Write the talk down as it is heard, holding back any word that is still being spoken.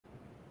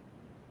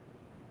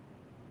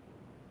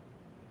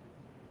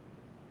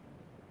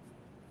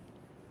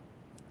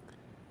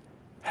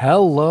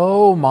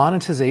Hello,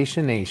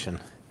 Monetization Nation.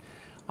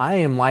 I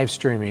am live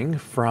streaming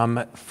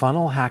from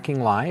Funnel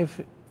Hacking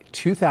Live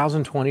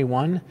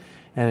 2021,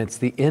 and it's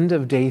the end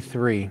of day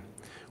 3.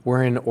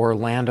 We're in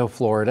Orlando,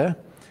 Florida.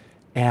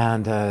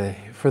 And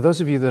for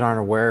those of you that aren't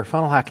aware,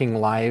 Funnel Hacking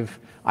Live,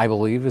 I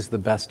believe, is the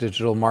best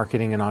digital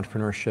marketing and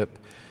entrepreneurship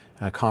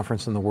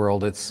conference in the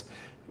world. It's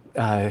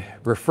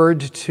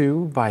referred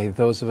to by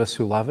those of us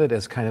who love it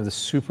as kind of the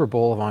Super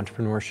Bowl of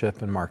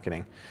entrepreneurship and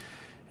marketing.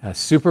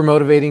 Super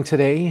motivating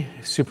today,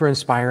 super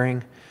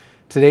inspiring.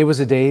 Today was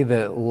a day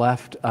that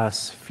left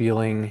us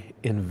feeling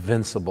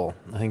invincible.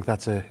 I think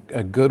that's a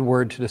good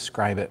word to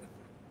describe it.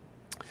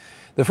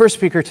 The first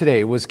speaker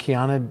today was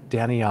Kiana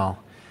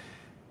Danielle.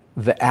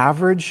 The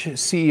average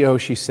CEO,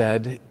 she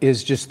said,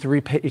 is just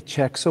 3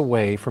 paychecks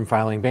away from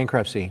filing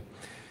bankruptcy.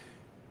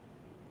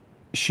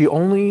 She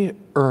only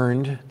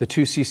earned the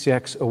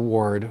 2CCX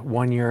award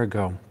 1 year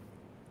ago.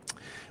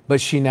 But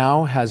she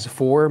now has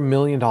 $4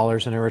 million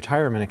in her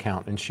retirement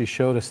account, and she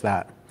showed us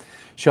that.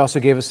 She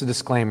also gave us a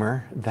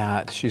disclaimer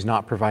that she's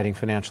not providing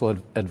financial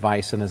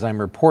advice, and as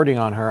I'm reporting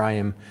on her,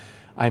 I'm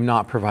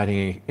not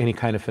providing any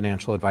kind of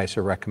financial advice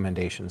or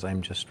recommendations.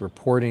 I'm just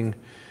reporting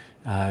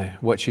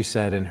what she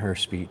said in her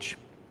speech.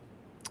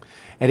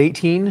 At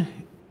 18,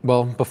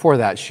 well, before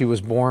that, she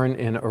was born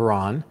in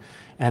Iran,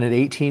 and at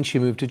 18, she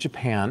moved to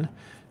Japan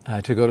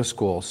to go to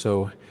school.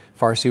 So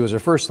Farsi was her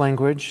first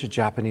language,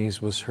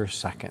 Japanese was her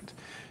second.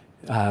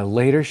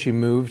 Later, she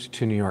moved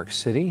to New York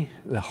City,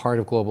 the heart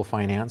of global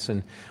finance,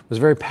 and was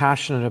very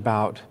passionate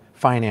about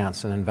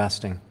finance and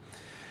investing.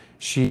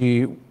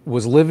 She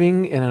was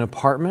living in an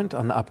apartment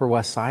on the Upper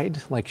West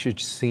Side, like she'd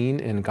seen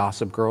in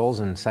Gossip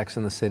Girls and Sex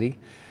and the City,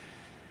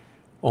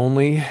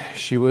 only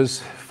she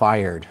was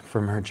fired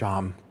from her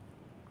job.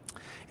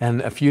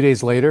 And a few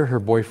days later, her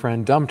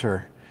boyfriend dumped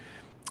her.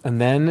 And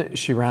then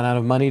she ran out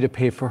of money to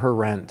pay for her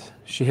rent.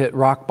 She hit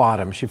rock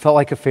bottom. She felt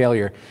like a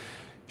failure.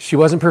 She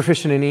wasn't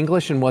proficient in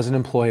English and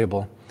wasn't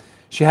employable.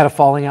 She had a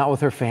falling out with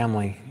her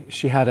family.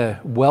 She had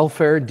a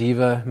welfare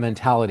diva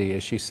mentality,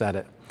 as she said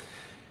it.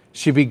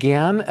 She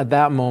began at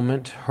that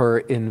moment her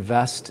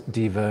Invest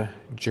Diva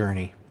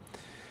journey.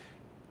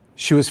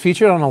 She was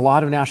featured on a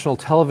lot of national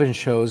television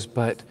shows,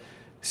 but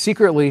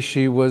secretly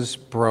she was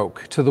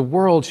broke. To the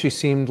world, she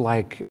seemed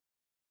like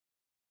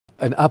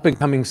an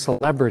up-and-coming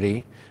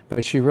celebrity,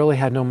 but she really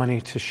had no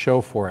money to show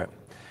for it.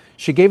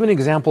 She gave an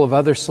example of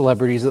other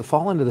celebrities that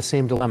fall into the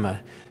same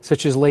dilemma,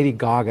 such as Lady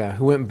Gaga,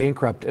 who went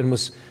bankrupt and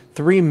was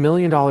 $3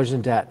 million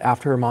in debt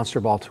after her Monster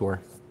Ball tour.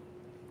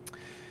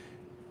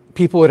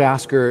 People would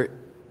ask her,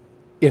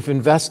 if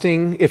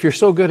you're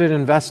so good at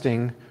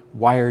investing,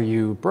 why are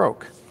you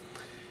broke?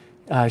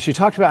 She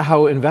talked about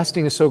how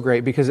investing is so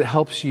great because it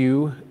helps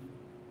you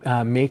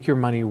make your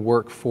money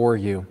work for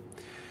you.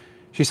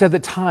 She said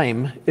that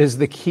time is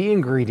the key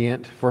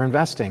ingredient for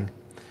investing.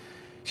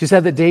 She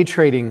said that day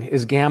trading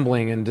is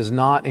gambling and does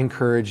not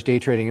encourage day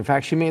trading. In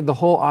fact, she made the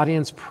whole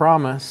audience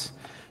promise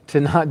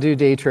to not do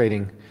day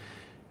trading.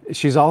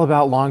 She's all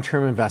about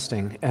long-term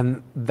investing,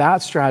 and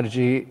that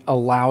strategy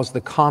allows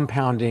the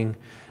compounding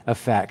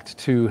effect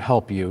to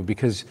help you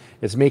because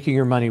it's making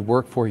your money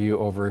work for you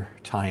over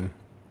time.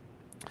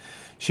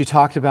 She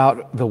talked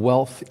about the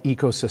wealth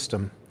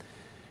ecosystem,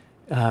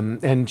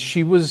 and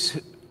she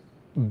was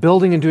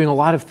building and doing a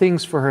lot of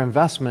things for her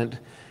investment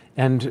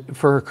and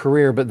for her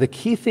career, but the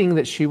key thing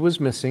that she was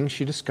missing,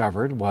 she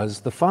discovered, was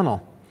the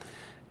funnel.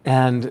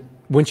 And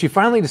when she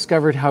finally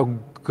discovered how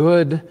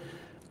good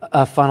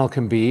a funnel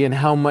can be and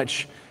how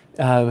much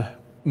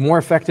more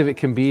effective it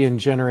can be in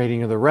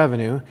generating the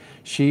revenue,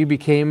 she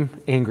became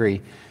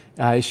angry.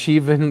 She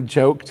even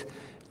joked,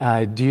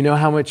 do you know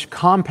how much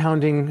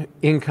compounding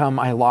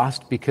income I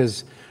lost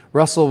because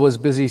Russell was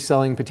busy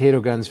selling potato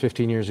guns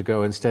 15 years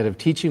ago instead of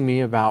teaching me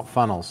about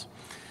funnels?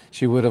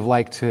 She would have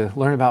liked to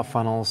learn about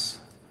funnels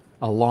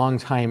a long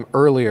time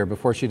earlier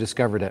before she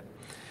discovered it.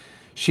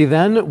 She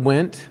then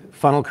went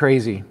funnel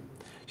crazy.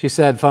 She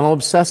said, funnel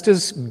obsessed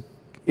is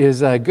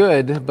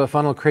good, but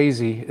funnel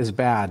crazy is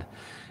bad.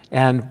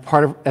 And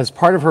as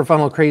part of her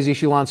funnel crazy,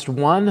 she launched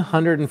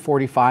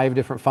 145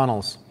 different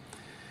funnels,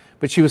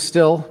 but she was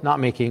still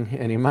not making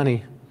any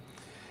money.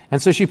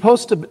 And so she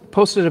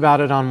posted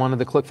about it on one of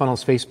the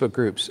ClickFunnels Facebook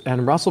groups,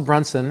 and Russell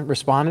Brunson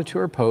responded to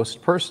her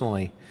post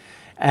personally,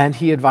 and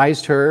he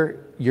advised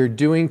her, you're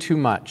doing too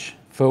much.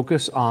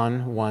 Focus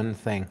on one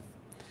thing.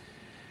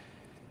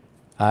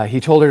 He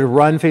told her to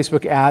run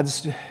Facebook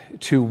ads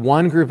to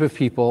one group of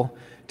people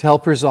to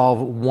help resolve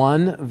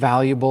one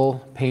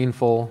valuable,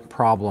 painful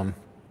problem.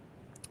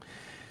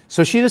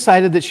 So she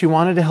decided that she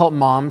wanted to help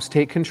moms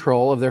take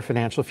control of their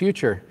financial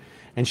future,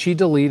 and she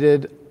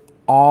deleted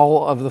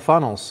all of the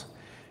funnels.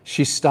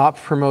 She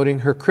stopped promoting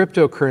her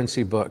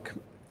cryptocurrency book,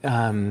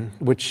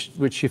 which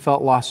she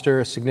felt lost her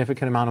a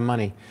significant amount of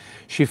money.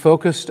 She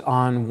focused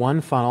on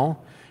one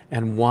funnel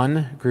and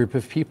one group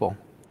of people.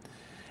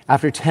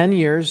 After 10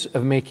 years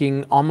of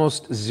making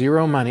almost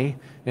zero money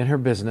in her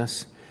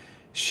business,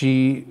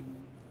 she,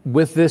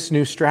 with this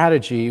new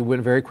strategy,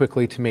 went very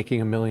quickly to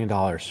making $1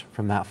 million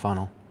from that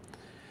funnel.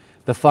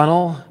 The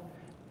funnel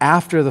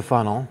after the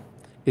funnel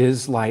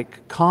is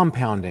like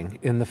compounding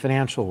in the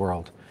financial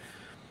world.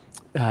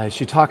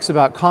 She talks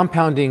about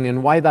compounding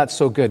and why that's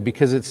so good,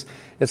 because it's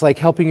like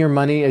helping your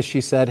money, as she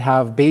said,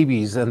 have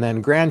babies and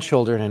then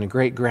grandchildren and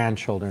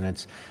great-grandchildren.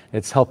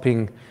 It's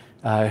helping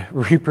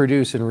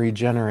reproduce and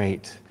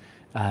regenerate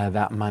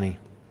that money.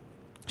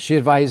 She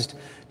advised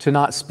to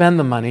not spend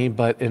the money,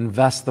 but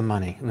invest the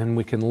money. And then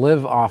we can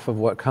live off of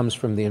what comes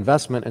from the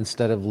investment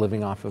instead of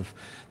living off of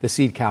the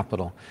seed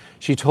capital.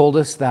 She told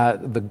us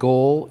that the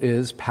goal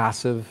is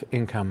passive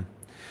income.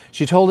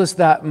 She told us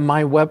that her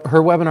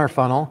webinar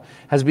funnel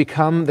has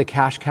become the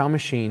cash cow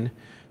machine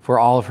for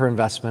all of her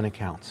investment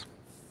accounts.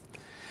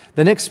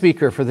 The next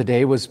speaker for the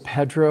day was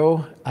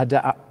Pedro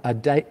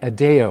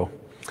Adao.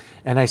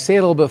 And I say it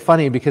a little bit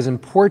funny because in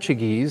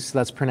Portuguese,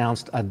 that's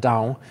pronounced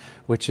Adão,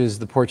 which is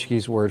the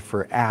Portuguese word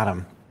for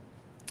Adam,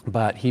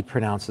 but he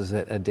pronounces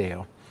it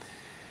Adao.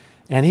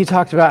 And he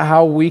talked about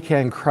how we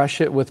can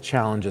crush it with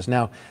challenges.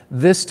 Now,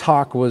 this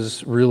talk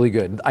was really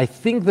good. I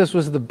think this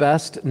was the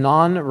best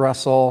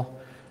non-Russell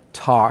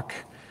talk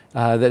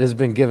that has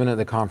been given at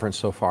the conference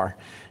so far.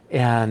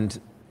 And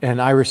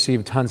I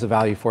received tons of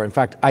value for it. In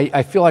fact,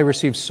 I feel I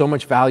received so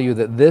much value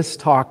that this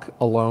talk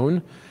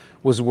alone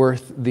was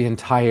worth the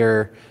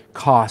entire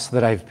cost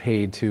that I've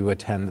paid to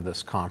attend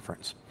this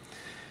conference.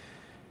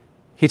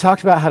 He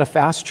talked about how to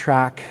fast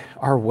track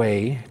our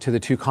way to the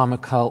 2 Comma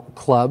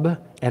Club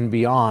and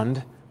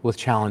beyond with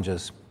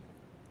challenges.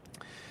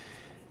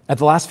 At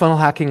the last Funnel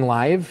Hacking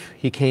Live,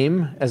 he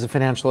came as a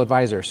financial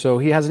advisor, so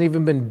he hasn't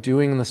even been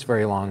doing this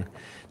very long.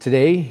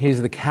 Today,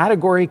 he's the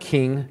category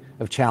king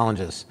of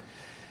challenges.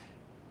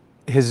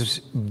 His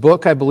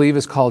book, I believe,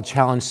 is called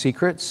Challenge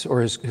Secrets, or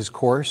his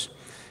course.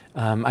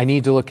 I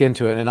need to look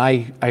into it, and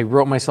I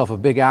wrote myself a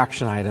big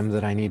action item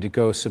that I need to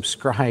go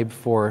subscribe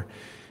for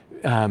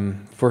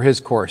his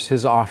course,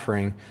 his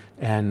offering,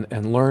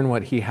 and learn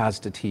what he has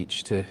to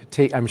teach.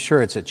 I'm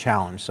sure it's a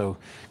challenge, so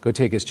go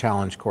take his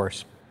challenge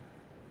course.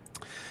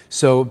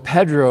 So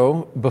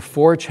Pedro,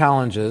 before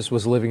challenges,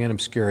 was living in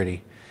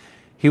obscurity.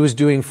 He was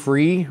doing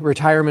free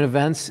retirement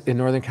events in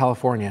Northern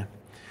California.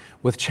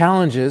 With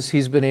challenges,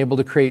 he's been able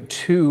to create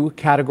 2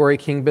 category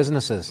king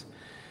businesses.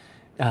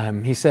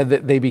 He said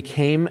that they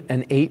became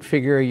an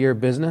 8-figure-a-year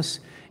business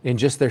in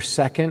just their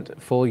 2nd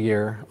full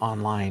year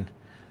online.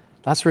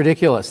 That's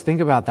ridiculous.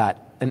 Think about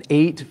that. An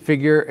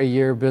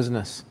 8-figure-a-year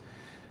business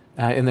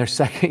in their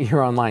 2nd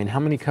year online. How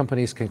many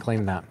companies can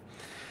claim that?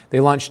 They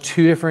launched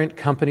 2 different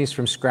companies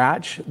from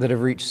scratch that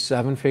have reached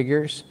 7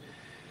 figures.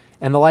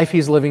 And the life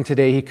he's living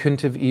today, he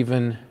couldn't have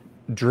even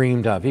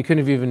dreamed of. He couldn't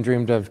have even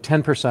dreamed of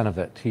 10% of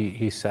it,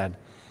 he said.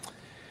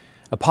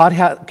 A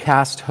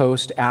podcast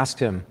host asked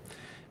him,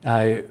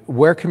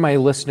 where can my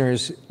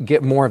listeners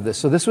get more of this?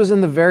 So this was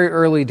in the very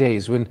early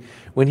days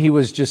when he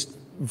was just,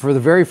 for the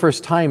very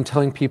first time,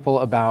 telling people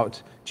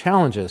about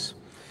challenges.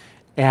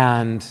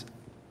 And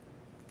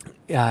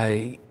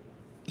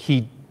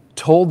he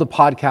told the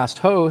podcast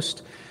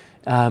host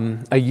a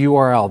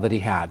URL that he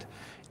had.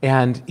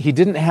 And he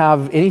didn't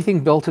have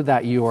anything built at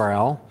that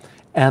URL,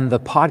 and the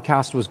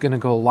podcast was going to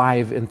go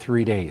live in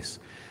 3 days.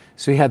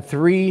 So he had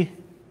 3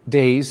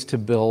 days to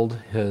build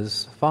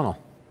his funnel.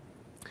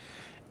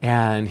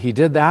 And he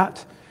did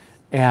that,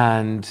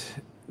 and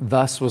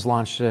thus was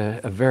launched a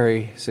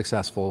very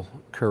successful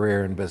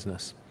career in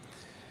business.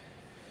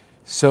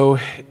 So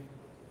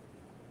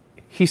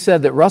he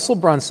said that Russell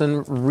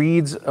Brunson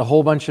reads a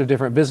whole bunch of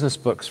different business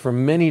books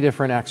from many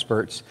different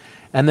experts,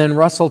 and then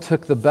Russell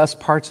took the best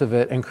parts of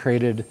it and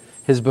created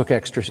his book,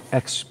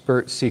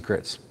 Expert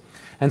Secrets.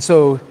 And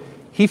so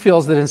he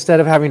feels that instead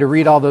of having to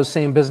read all those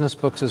same business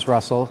books as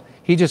Russell,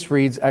 he just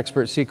reads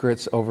Expert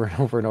Secrets over and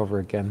over and over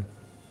again.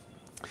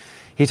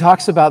 He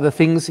talks about the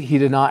things he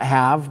did not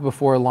have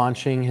before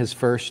launching his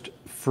first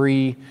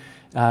free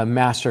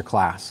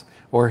masterclass,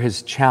 or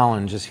his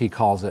challenge, as he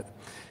calls it.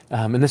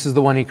 And this is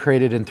the one he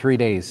created in 3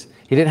 days.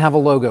 He didn't have a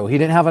logo. He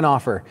didn't have an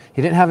offer.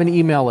 He didn't have an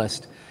email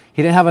list.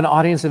 He didn't have an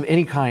audience of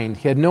any kind.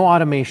 He had no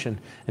automation,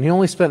 and he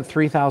only spent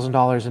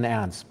 $3,000 in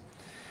ads.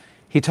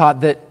 He taught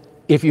that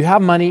if you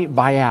have money,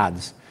 buy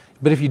ads.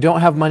 But if you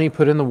don't have money,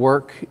 put in the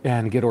work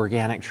and get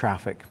organic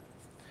traffic.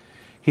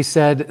 He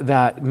said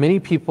that many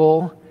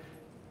people,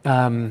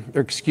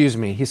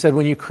 he said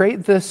when you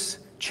create this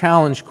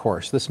challenge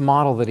course, this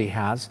model that he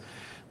has,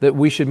 that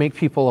we should make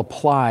people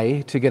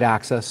apply to get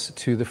access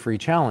to the free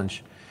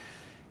challenge.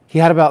 He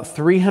had about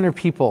 300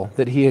 people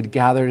that he had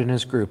gathered in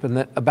his group, and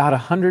that about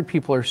 100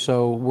 people or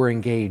so were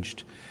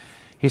engaged.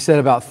 He said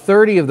about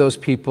 30 of those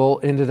people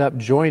ended up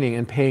joining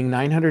and paying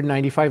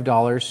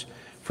 $995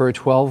 for a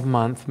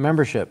 12-month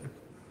membership.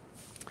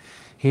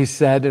 He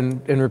said,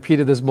 and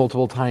repeated this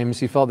multiple times,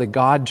 he felt that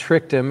God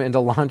tricked him into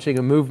launching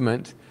a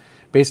movement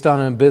based on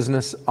a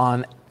business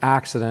on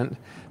accident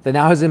that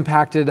now has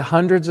impacted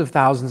hundreds of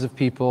thousands of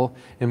people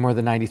in more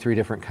than 93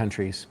 different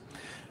countries.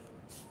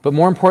 But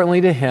more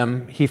importantly to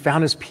him, he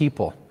found his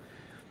people.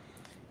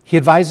 He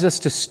advised us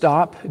to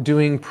stop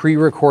doing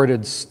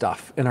pre-recorded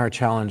stuff in our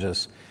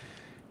challenges.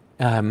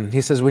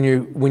 He says, when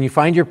you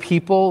find your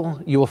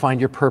people, you will find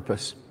your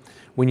purpose.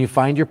 When you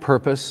find your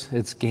purpose,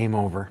 it's game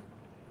over.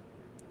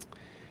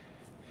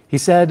 He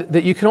said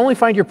that you can only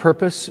find your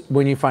purpose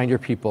when you find your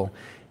people.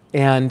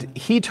 And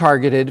he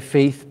targeted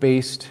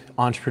faith-based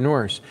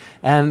entrepreneurs.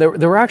 And there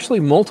were actually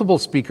multiple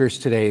speakers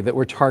today that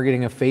were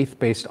targeting a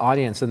faith-based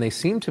audience, and they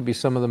seem to be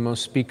some of the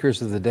most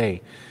speakers of the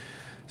day.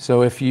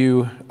 So if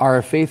you are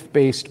a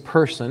faith-based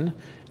person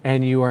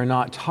and you are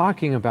not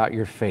talking about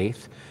your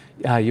faith,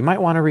 you might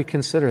want to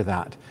reconsider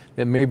that.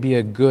 It may be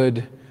a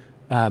good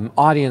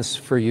audience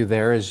for you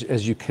there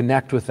as you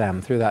connect with them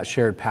through that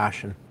shared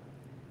passion.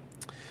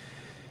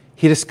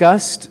 He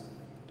discussed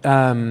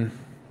the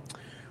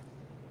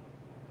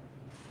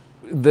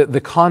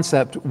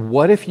concept,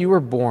 what if you were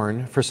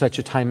born for such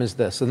a time as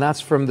this? And that's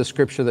from the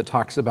scripture that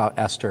talks about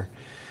Esther.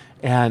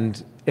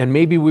 And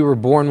maybe we were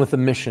born with a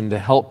mission to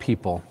help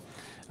people,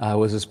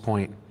 was his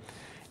point.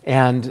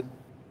 And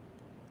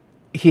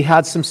he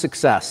had some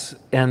success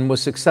and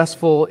was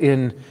successful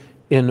in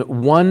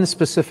one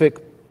specific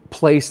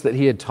place that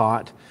he had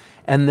taught.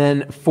 And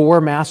then 4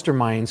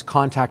 masterminds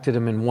contacted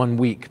him in 1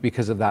 week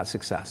because of that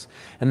success.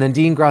 And then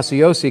Dean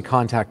Graciosi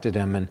contacted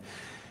him.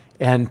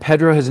 And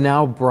Pedro has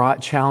now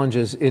brought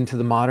challenges into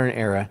the modern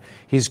era.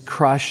 He's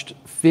crushed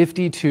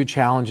 52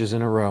 challenges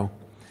in a row.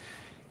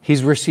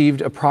 He's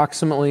received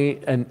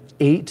approximately an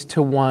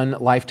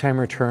 8-to-1 lifetime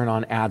return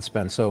on ad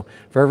spend. So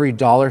for every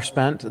dollar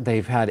spent,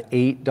 they've had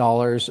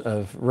 $8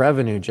 of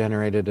revenue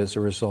generated as a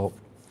result.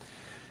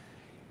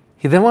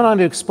 He then went on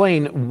to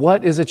explain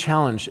what is a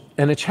challenge.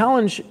 And a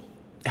challenge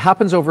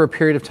happens over a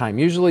period of time.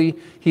 Usually,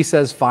 he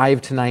says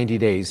 5 to 90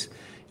 days.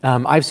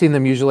 I've seen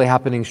them usually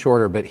happening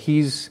shorter, but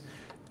he's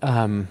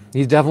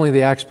definitely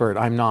the expert.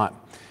 I'm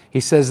not. He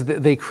says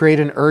that they create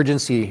an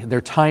urgency.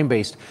 They're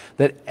time-based.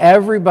 That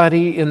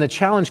everybody in the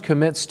challenge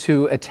commits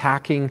to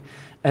attacking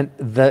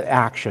the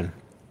action.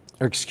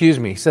 Or excuse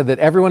me, he said that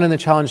everyone in the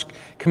challenge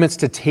commits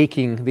to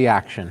taking the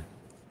action.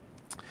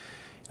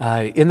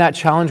 In that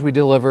challenge, we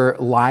deliver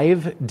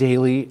live,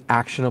 daily,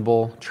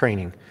 actionable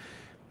training.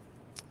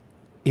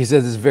 He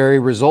says it's very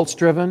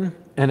results-driven,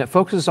 and it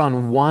focuses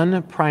on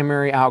one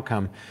primary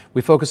outcome.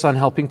 We focus on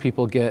helping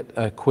people get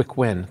a quick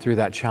win through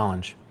that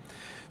challenge.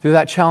 Through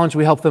that challenge,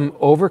 we help them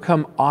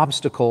overcome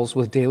obstacles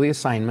with daily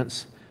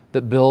assignments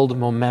that build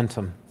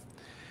momentum.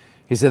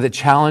 He said that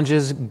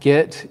challenges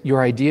get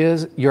your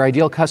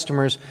ideal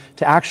customers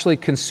to actually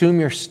consume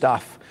your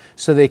stuff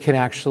so they can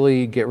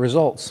actually get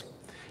results.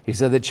 He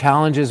said that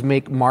challenges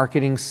make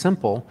marketing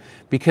simple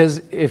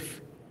because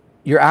if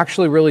you're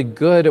actually really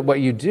good at what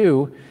you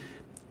do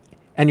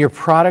and your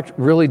product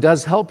really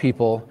does help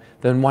people,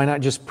 then why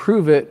not just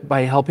prove it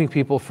by helping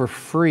people for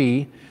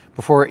free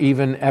before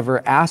even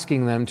ever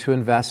asking them to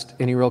invest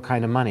any real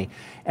kind of money.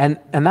 And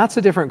that's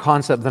a different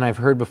concept than I've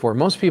heard before.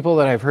 Most people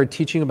that I've heard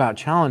teaching about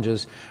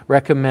challenges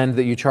recommend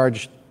that you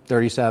charge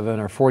 $37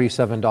 or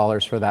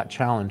 $47 for that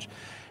challenge.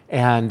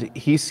 And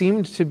he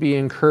seemed to be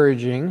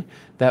encouraging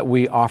that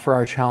we offer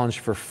our challenge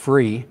for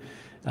free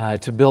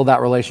to build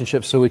that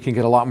relationship so we can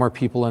get a lot more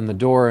people in the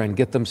door and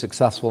get them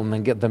successful and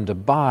then get them to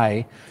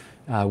buy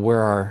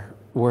where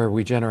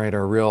we generate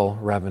our real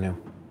revenue.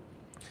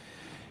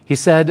 He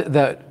said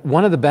that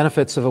one of the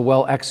benefits of a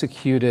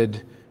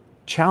well-executed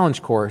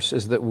challenge course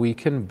is that we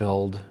can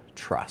build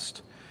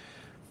trust.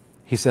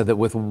 He said that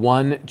with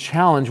one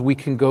challenge, we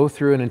can go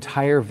through an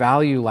entire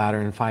value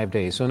ladder in 5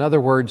 days. So in other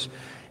words,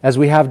 as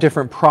we have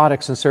different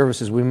products and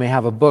services, we may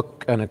have a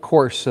book and a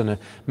course and a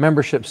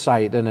membership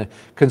site and a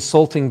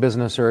consulting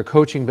business or a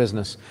coaching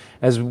business.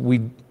 As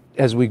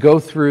we go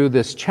through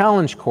this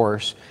challenge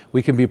course,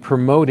 we can be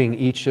promoting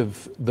each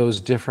of those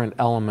different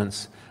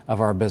elements of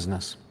our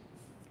business.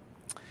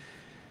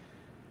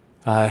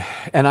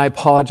 And I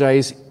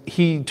apologize,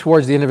 he,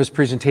 towards the end of his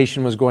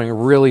presentation, was going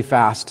really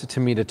fast to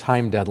meet a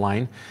time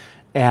deadline.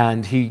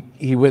 And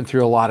he went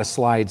through a lot of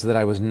slides that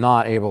I was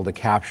not able to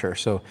capture.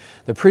 So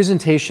the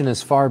presentation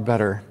is far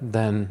better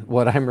than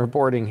what I'm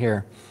reporting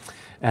here.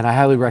 And I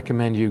highly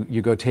recommend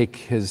you go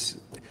take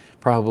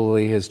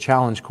probably his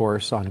challenge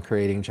course on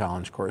creating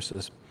challenge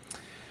courses.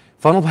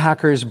 Funnel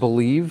hackers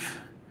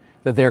believe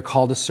that they're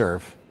called to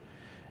serve.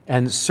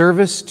 And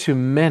service to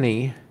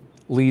many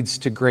leads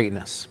to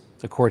greatness,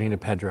 according to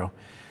Pedro.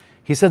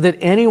 He said that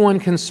anyone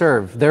can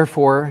serve,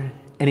 therefore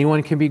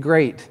anyone can be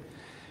great.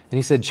 And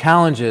he said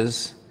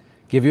challenges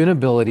give you an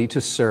ability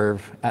to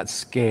serve at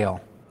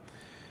scale.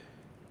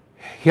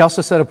 He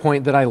also said a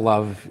point that I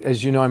love.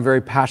 As you know, I'm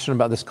very passionate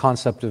about this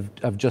concept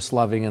of just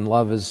loving, and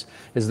love is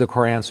the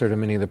core answer to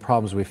many of the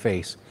problems we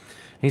face.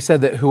 He said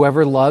that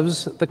whoever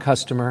loves the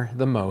customer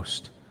the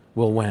most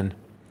will win.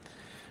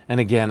 And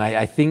again,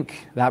 I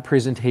think that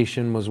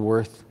presentation was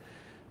worth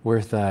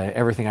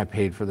everything I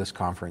paid for this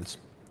conference.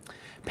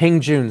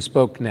 Peng Joon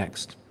spoke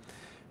next.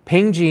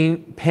 Peng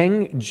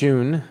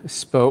Joon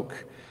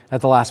spoke at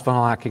the last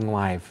Funnel Hacking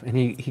Live, and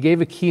he gave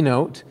a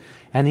keynote,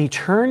 and he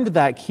turned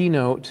that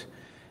keynote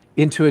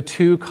into a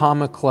 2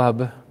 comma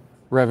club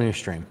revenue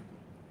stream.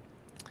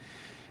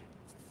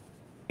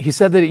 He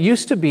said that it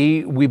used to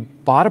be we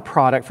bought a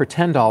product for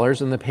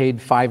 $10 and they paid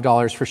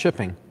 $5 for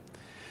shipping.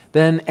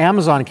 Then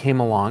Amazon came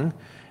along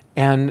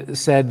and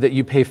said that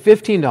you pay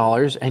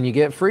 $15 and you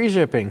get free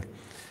shipping.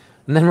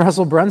 And then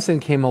Russell Brunson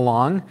came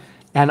along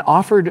and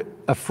offered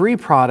a free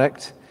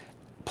product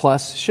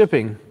plus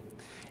shipping.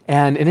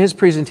 And in his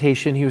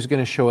presentation, he was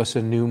going to show us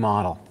a new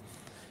model.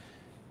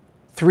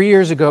 3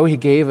 years ago, he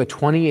gave a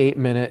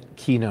 28-minute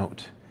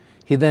keynote.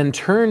 He then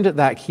turned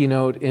that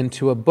keynote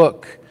into a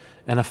book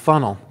and a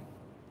funnel.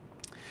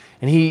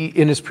 And he,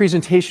 in his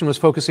presentation, was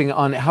focusing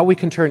on how we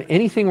can turn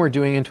anything we're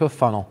doing into a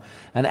funnel,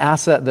 an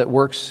asset that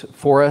works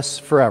for us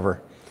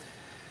forever.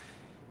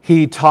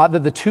 He taught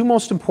that the two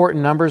most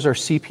important numbers are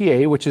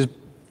CPA, which is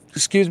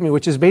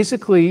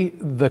basically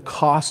the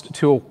cost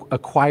to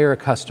acquire a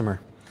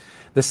customer.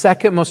 The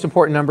second most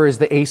important number is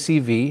the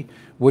ACV,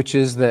 which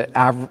is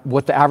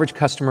what the average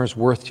customer is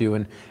worth to you.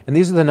 And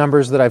these are the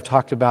numbers that I've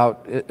talked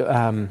about.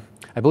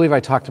 I believe I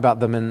talked about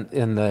them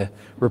in the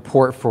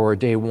report for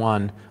day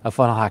one of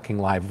Funnel Hacking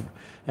Live.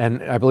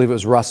 And I believe it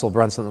was Russell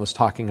Brunson that was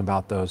talking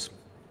about those.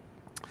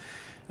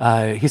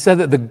 He said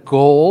that the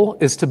goal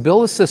is to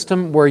build a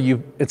system where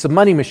it's a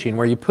money machine,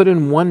 where you put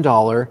in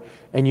 $1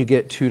 and you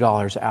get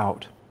 $2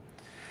 out.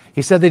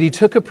 He said that he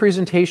took a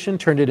presentation,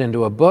 turned it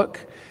into a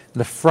book.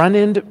 The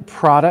front-end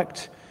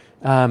product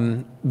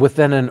with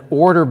then an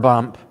order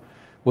bump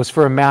was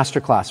for a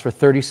masterclass for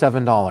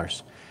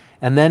 $37.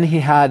 And then he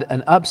had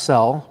an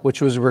upsell,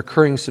 which was a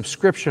recurring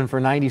subscription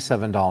for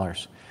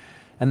 $97.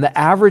 And the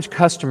average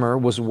customer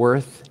was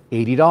worth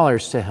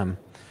 $80 to him.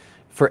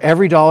 For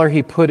every dollar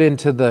he put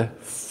into the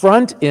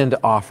front-end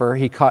offer,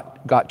 he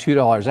got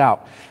 $2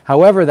 out.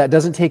 However, that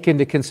doesn't take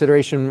into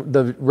consideration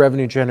the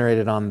revenue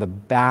generated on the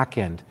back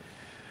end.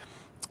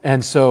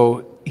 And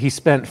so he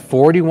spent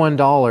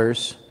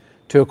 $41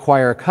 to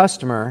acquire a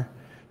customer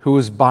who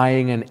was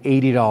buying an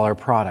 $80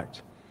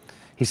 product.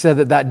 He said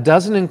that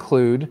doesn't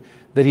include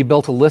that he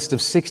built a list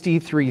of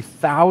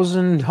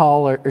 63,000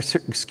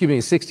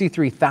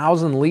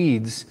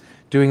 leads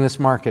doing this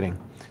marketing.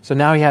 So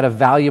now he had a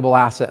valuable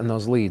asset in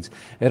those leads.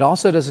 It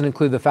also doesn't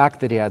include the fact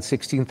that he had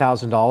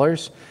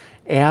 $16,000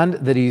 and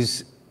that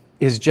he's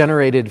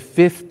generated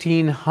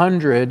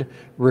 1,500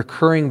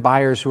 recurring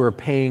buyers who are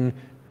paying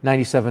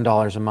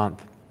 $97 a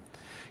month.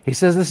 He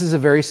says this is a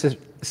very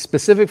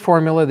specific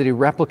formula that he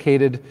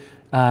replicated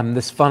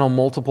this funnel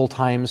multiple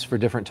times for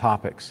different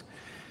topics.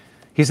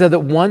 He said that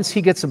once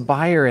he gets a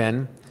buyer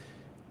in,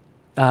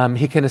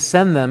 he can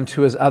ascend them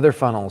to his other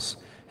funnels,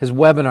 his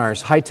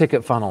webinars,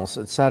 high-ticket funnels,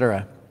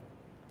 etc.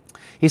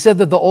 He said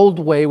that the old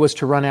way was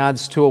to run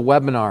ads to a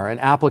webinar, an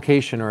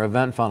application, or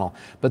event funnel.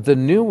 But the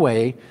new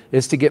way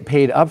is to get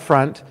paid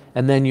upfront,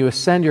 and then you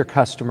ascend your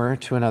customer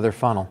to another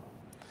funnel.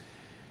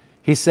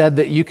 He said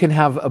that you can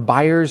have a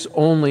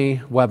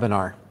buyers-only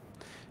webinar.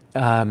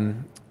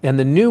 And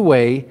the new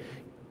way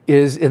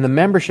is in the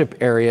membership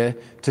area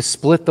to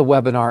split the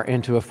webinar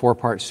into a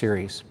 4-part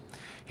series.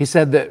 He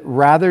said that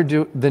rather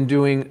than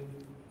doing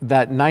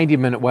that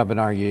 90-minute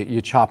webinar,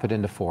 you chop it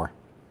into 4.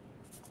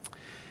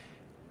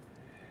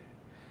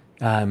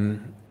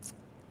 I'm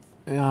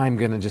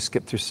going to just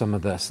skip through some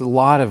of this. A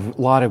lot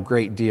of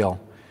great a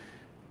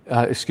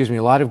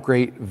lot of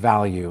great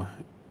value.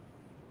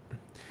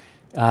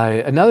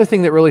 Another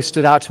thing that really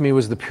stood out to me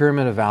was the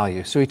pyramid of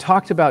value. So he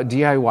talked about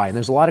DIY, and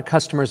there's a lot of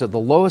customers at the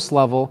lowest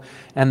level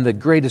and the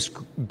greatest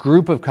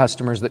group of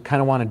customers that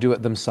kind of want to do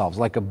it themselves,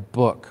 like a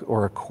book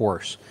or a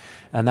course,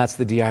 and that's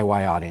the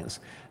DIY audience.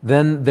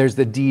 Then there's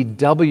the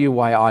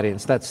DWY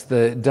audience, that's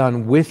the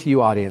done with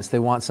you audience. They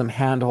want some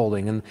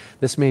hand-holding, and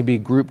this may be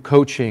group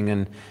coaching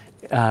and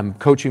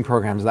coaching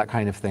programs, that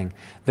kind of thing.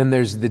 Then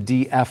there's the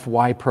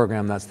DFY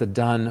program, that's the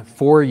done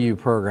for you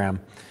program.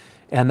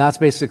 And that's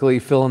basically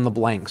fill in the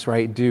blanks,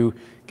 right?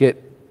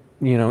 Get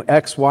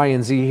X, Y,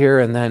 and Z here,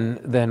 and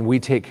then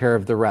we take care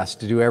of the rest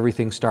to do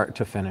everything start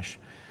to finish.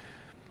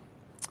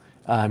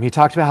 He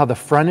talked about how the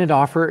front-end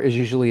offer is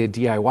usually a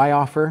DIY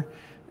offer.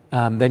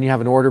 Then you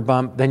have an order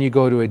bump. Then you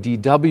go to a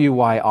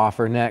DWY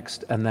offer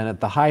next, and then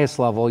at the highest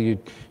level, you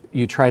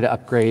try to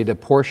upgrade a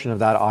portion of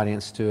that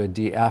audience to a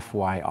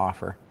DFY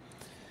offer.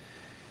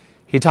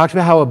 He talked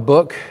about how a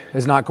book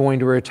is not going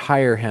to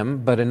retire him,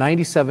 but a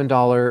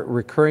 $97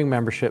 recurring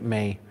membership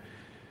may.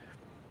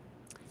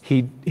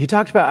 He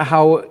talked about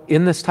how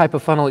in this type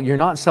of funnel, you're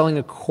not selling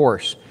a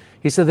course.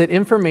 He said that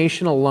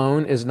information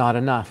alone is not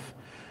enough.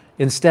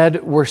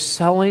 Instead, we're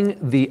selling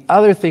the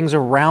other things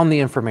around the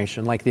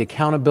information, like the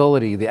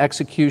accountability, the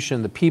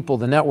execution, the people,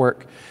 the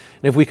network.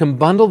 And if we can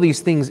bundle these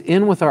things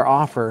in with our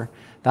offer,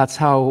 that's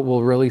how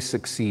we'll really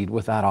succeed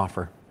with that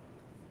offer.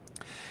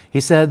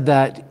 He said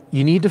that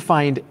you need to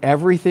find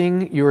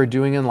everything you are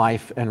doing in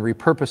life and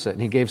repurpose it.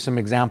 And he gave some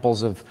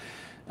examples of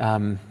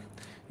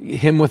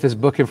him with his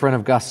book in front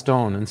of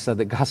Gaston, and said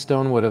that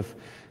Gaston would have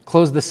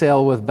closed the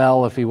sale with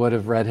Bell if he would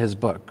have read his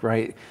book,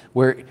 right?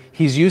 Where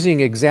he's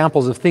using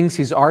examples of things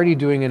he's already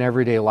doing in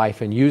everyday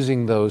life and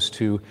using those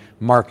to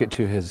market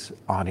to his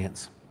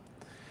audience.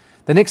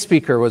 The next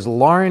speaker was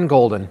Lauren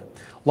Golden.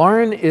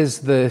 Lauren is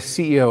the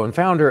CEO and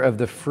founder of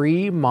the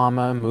Free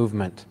Mama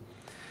Movement.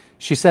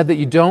 She said that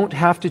you don't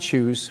have to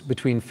choose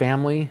between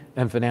family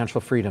and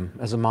financial freedom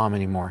as a mom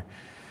anymore.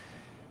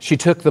 She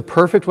took the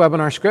perfect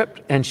webinar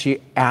script and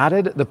she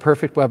added the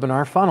perfect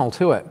webinar funnel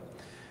to it.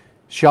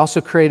 She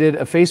also created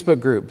a Facebook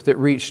group that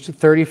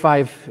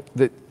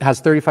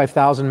has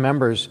 35,000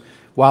 members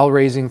while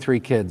raising 3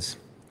 kids.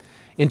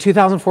 In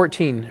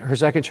 2014, her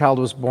second child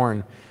was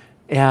born,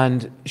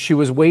 and she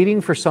was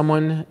waiting for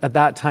someone at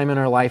that time in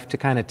her life to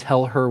kind of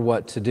tell her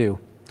what to do.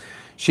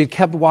 She had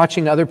kept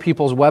watching other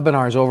people's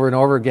webinars over and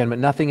over again, but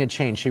nothing had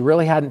changed. She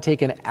really hadn't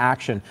taken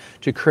action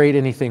to create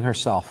anything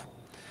herself.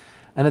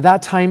 And at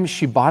that time,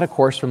 she bought a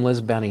course from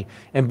Liz Benny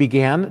and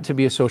began to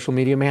be a social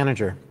media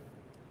manager.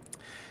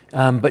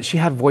 But she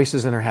had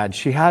voices in her head.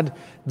 She had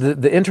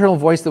the internal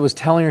voice that was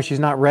telling her she's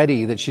not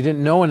ready, that she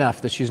didn't know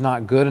enough, that she's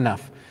not good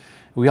enough.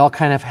 We all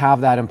kind of have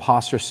that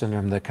imposter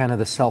syndrome,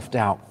 the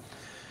self-doubt.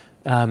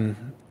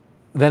 Then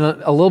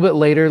a little bit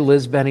later,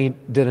 Liz Benny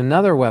did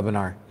another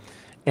webinar,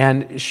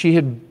 and she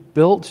had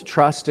built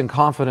trust and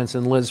confidence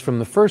in Liz from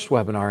the first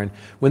webinar. And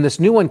when this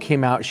new one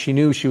came out, she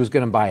knew she was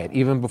going to buy it,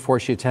 even before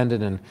she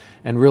attended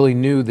and really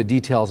knew the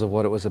details of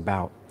what it was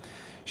about.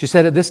 She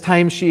said at this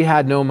time she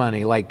had no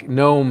money,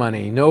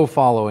 no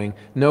following,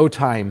 no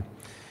time.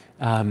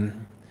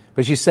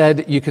 But she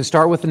said you can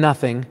start with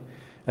nothing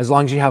as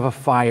long as you have a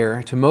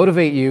fire to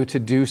motivate you to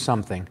do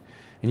something,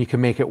 and you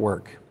can make it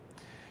work.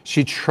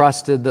 She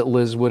trusted that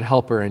Liz would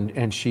help her,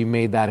 and she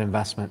made that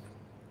investment.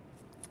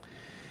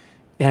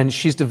 And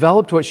she's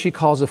developed what she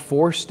calls a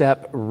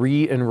 4-step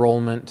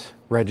re-enrollment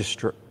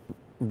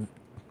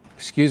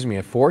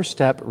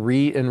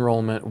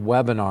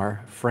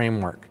webinar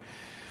framework.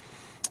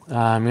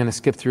 I'm going to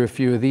skip through a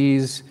few of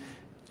these.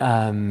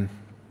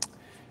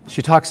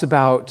 She talks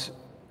about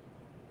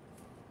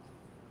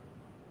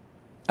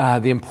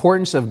the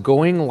importance of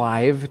going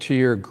live to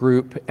your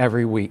group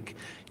every week.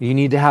 You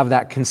need to have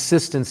that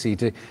consistency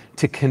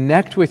to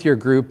connect with your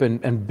group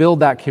and build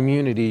that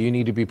community. You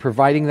need to be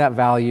providing that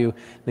value.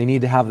 They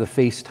need to have the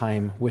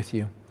FaceTime with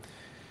you.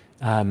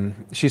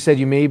 She said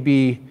you may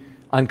be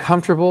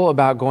uncomfortable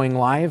about going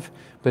live,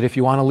 but if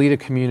you want to lead a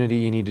community,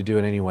 you need to do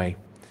it anyway.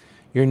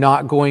 You're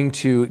not going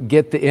to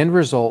get the end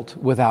result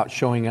without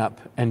showing up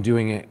and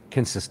doing it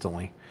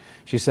consistently.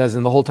 She says,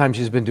 and the whole time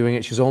she's been doing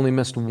it, she's only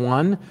missed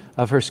one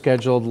of her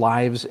scheduled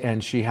lives,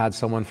 and she had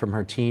someone from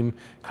her team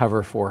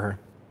cover for her.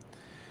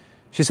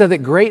 She said that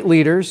great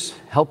leaders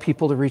help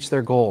people to reach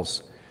their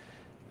goals.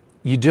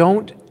 You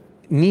don't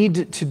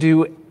need to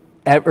do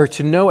or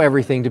to know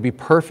everything to be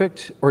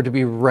perfect or to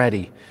be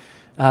ready,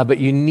 but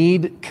you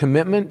need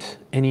commitment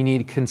and you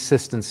need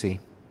consistency.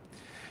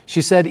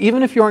 She said,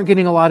 even if you aren't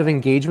getting a lot of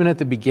engagement at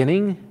the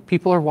beginning,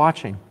 people are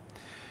watching.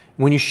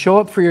 When you show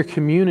up for your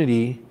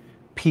community,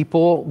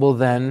 people will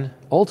then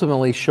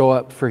ultimately show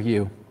up for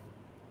you.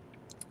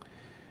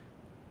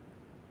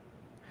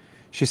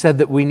 She said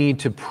that we need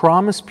to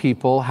promise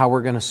people how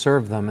we're going to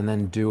serve them and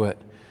then do it.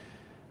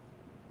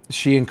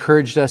 She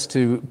encouraged us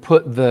to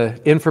put the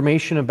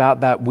information about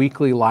that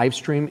weekly live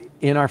stream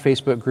in our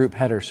Facebook group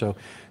header so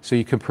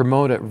you can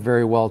promote it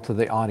very well to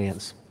the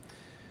audience.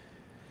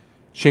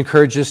 She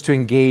encouraged us to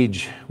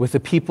engage with the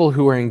people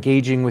who are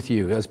engaging with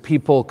you. As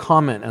people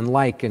comment and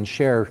like and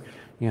share,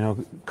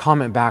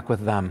 comment back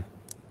with them.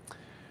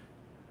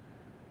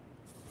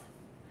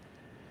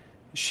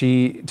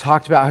 She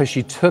talked about how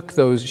she took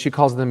those, she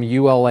calls them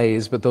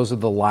ULAs, but those are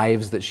the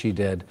lives that she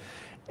did,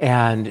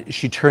 and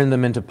she turned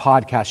them into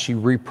podcasts. She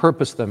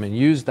repurposed them and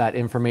used that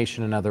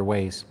information in other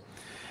ways.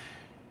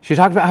 She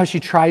talked about how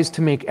she tries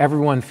to make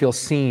everyone feel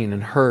seen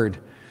and heard.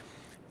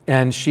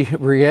 And she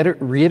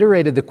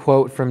reiterated the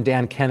quote from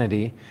Dan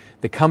Kennedy,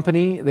 "The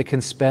company that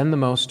can spend the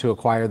most to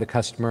acquire the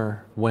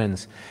customer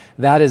wins."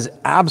 That is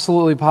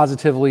absolutely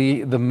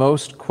positively the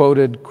most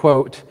quoted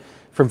quote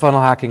from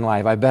Funnel Hacking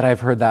Live. I bet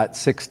I've heard that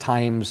 6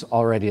 times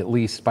already, at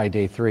least by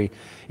day 3,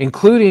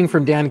 including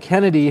from Dan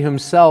Kennedy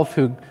himself,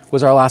 who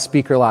was our last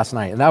speaker last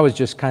night. And that was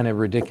just kind of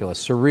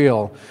ridiculous,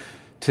 surreal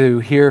to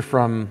hear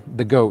from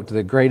the GOAT,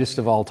 the greatest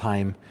of all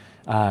time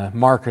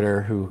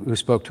marketer who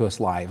spoke to us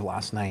live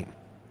last night.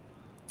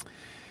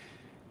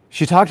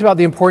 She talked about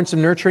the importance of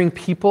nurturing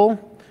people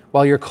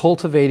while you're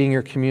cultivating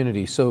your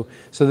community so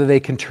that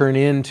they can turn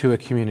into a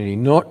community.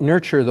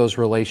 Nurture those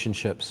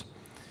relationships.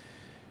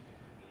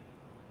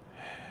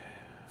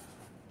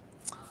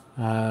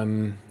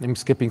 I'm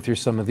skipping through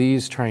some of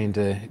these, trying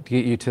to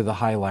get you to the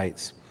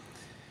highlights.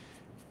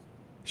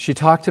 She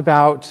talked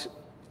about,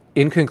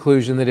 in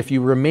conclusion, that if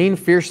you remain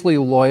fiercely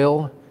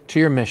loyal to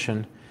your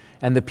mission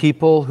and the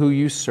people who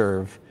you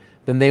serve,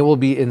 then they will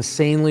be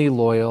insanely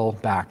loyal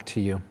back to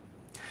you.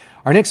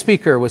 Our next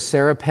speaker was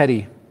Sarah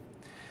Petty.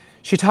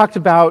 She talked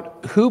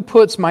about who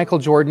puts Michael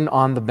Jordan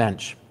on the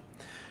bench.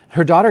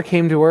 Her daughter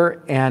came to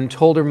her and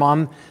told her,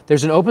 "Mom,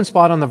 there's an open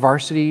spot on the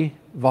varsity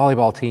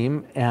volleyball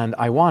team and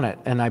I want it."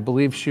 And I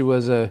believe she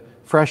was a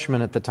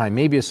freshman at the time,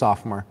 maybe a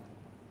sophomore.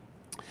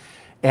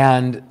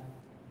 And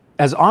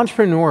as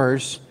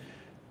entrepreneurs,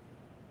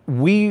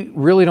 we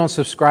really don't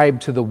subscribe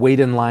to the wait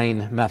in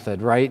line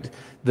method, right?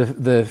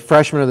 The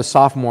freshman or the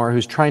sophomore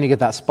who's trying to get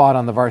that spot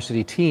on the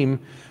varsity team,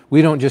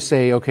 we don't just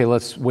say, okay,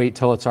 let's wait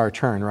till it's our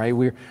turn, right?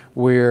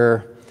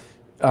 We're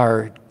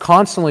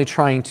constantly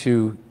trying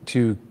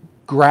to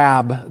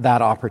grab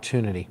that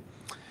opportunity.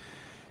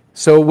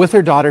 So with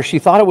her daughter, she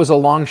thought it was a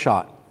long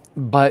shot,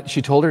 but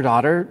she told her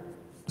daughter,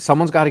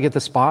 someone's got to get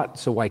the spot,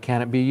 so why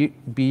can't it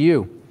be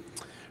you?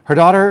 Her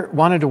daughter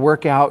wanted to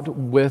work out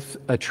with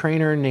a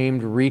trainer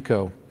named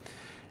Rico.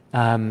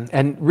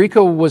 And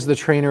Rico was the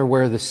trainer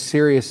where the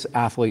serious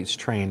athletes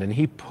trained, and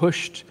he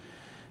pushed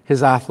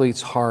his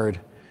athletes hard.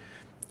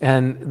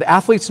 And the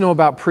athletes know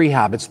about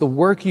prehab. It's the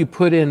work you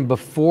put in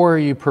before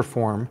you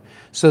perform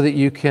so that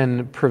you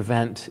can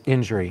prevent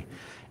injury.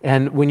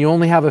 And when you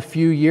only have a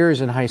few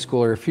years in high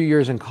school or a few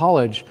years in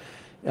college,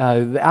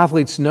 the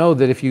athletes know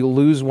that if you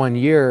lose 1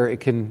 year, it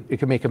can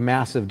make a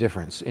massive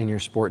difference in your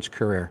sports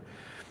career.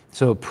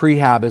 So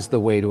prehab is the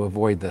way to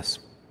avoid this.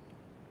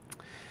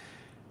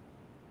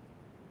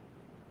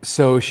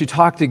 So she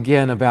talked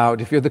again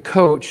about, if you're the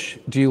coach,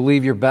 do you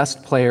leave your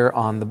best player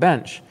on the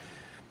bench?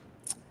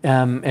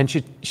 And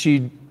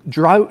she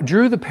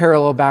drew the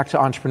parallel back to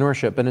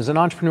entrepreneurship. And as an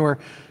entrepreneur,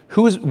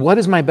 what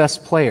is my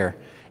best player?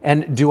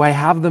 And do I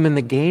have them in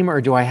the game or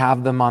do I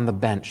have them on the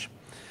bench?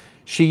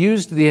 She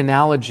used the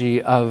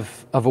analogy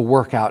of a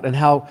workout and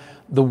how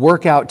the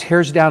workout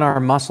tears down our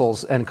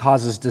muscles and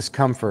causes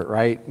discomfort,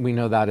 right? We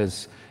know that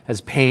as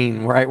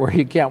pain, right? Where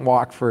you can't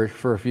walk for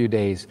a few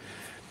days.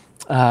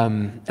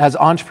 As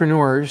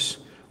entrepreneurs,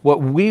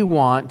 what we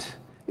want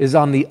is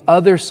on the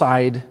other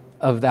side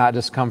of that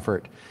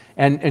discomfort.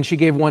 And she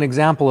gave one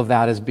example of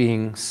that as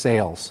being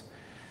sales.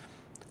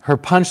 Her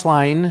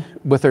punchline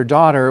with her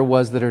daughter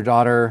was that her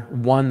daughter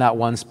won that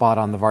one spot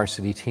on the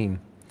varsity team.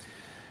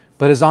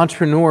 But as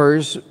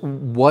entrepreneurs,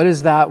 what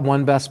is that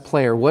one best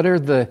player? What are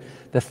the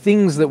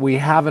things that we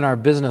have in our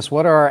business?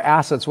 What are our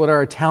assets? What are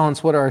our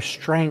talents? What are our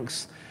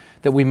strengths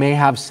that we may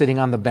have sitting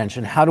on the bench?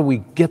 And how do we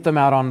get them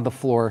out on the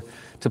floor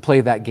to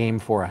play that game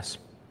for us?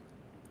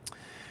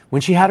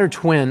 When she had her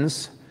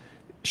twins,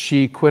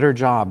 she quit her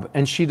job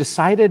and she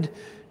decided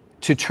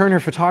to turn her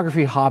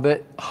photography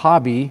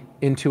hobby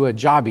into a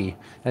jobby,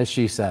 as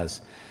she says.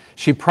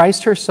 She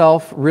priced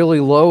herself really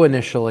low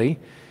initially.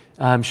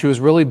 She was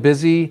really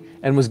busy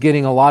and was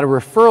getting a lot of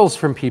referrals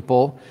from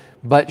people,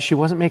 but she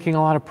wasn't making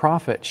a lot of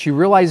profit. She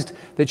realized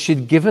that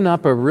she'd given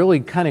up a really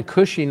kind of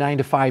cushy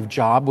 9-to-5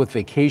 job with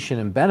vacation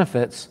and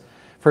benefits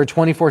for a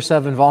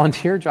 24/7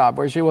 volunteer job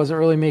where she wasn't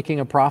really making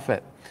a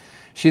profit.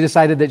 She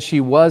decided that she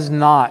was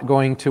not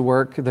going to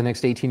work the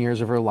next 18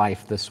 years of her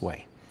life this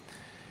way.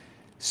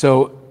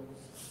 So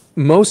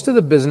most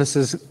of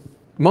businesses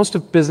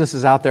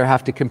out there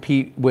have to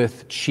compete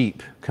with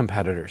cheap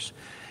competitors.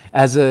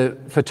 As a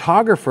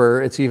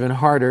photographer, it's even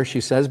harder, she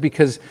says,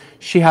 because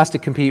she has to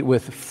compete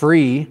with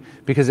free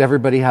because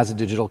everybody has a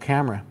digital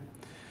camera.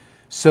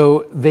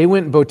 So they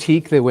went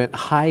boutique, they went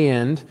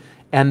high-end,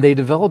 and they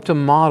developed a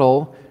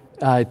model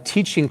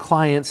teaching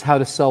clients how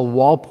to sell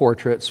wall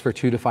portraits for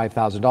 $2,000 to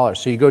 $5,000.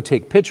 So you go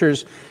take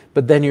pictures,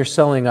 but then you're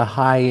selling a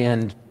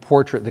high-end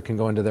portrait that can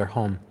go into their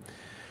home.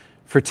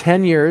 For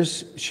 10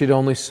 years, she'd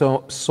only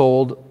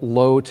sold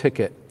low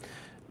ticket,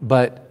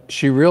 but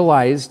she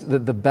realized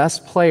that the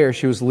best player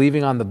she was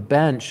leaving on the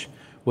bench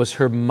was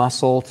her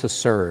muscle to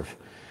serve.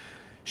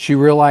 She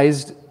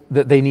realized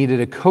that they needed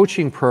a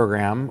coaching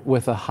program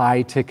with a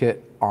high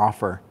ticket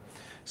offer.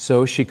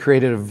 So she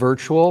created a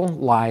virtual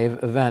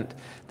live event.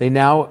 They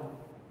now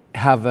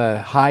have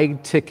a high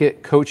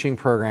ticket coaching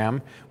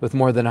program with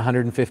more than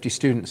 150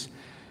 students.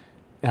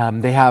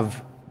 They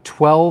have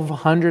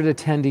 1,200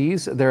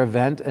 attendees at their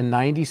event, and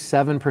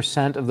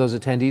 97% of those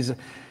attendees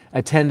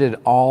attended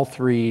all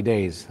 3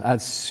 days.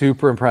 That's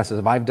super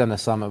impressive. I've done a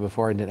summit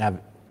before and didn't have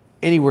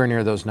anywhere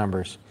near those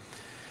numbers.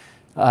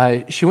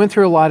 She went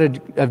through a lot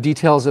of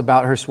details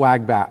about her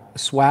swag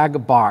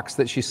box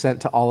that she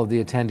sent to all of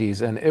the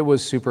attendees, and it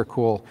was super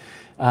cool.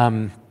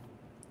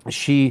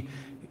 She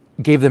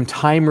gave them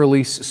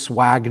time-release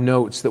swag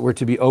notes that were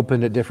to be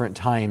opened at different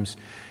times.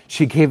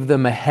 She gave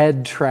them a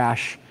head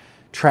trash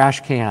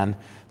can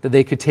that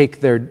they could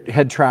take their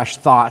head trash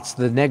thoughts,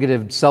 the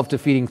negative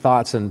self-defeating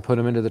thoughts, and put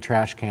them into the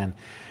trash can.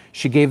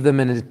 She gave them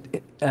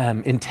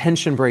an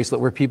intention bracelet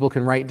where people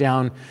can write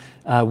down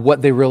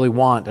what they really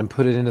want and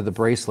put it into the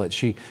bracelet.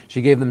 She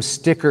gave them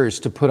stickers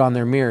to put on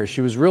their mirrors.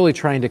 She was really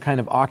trying to kind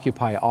of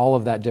occupy all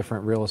of that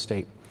different real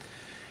estate.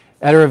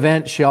 At her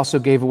event, she also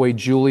gave away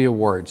Julie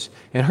Awards.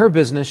 In her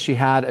business, she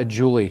had a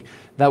Julie.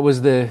 That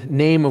was the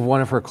name of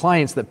one of her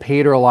clients that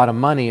paid her a lot of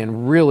money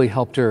and really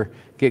helped her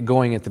get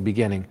going at the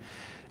beginning.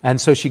 And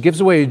so she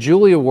gives away a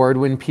Julie Award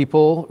when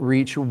people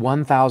reach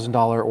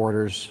 $1,000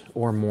 orders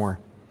or more.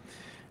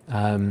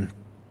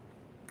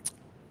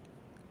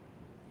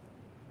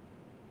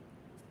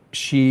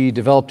 She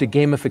developed a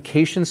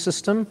gamification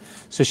system.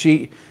 So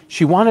she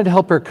wanted to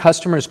help her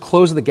customers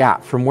close the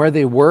gap from where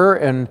they were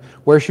and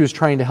where she was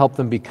trying to help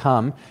them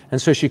become.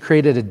 And so she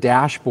created a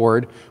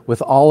dashboard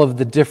with all of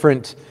the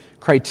different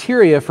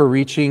criteria for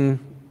reaching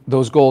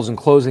those goals and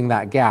closing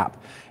that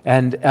gap.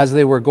 And as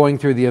they were going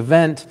through the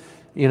event,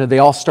 they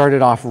all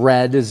started off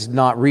red as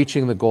not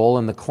reaching the goal,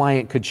 and the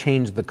client could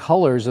change the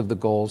colors of the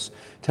goals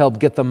to help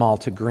get them all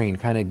to green,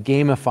 kind of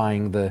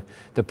gamifying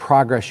the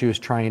progress she was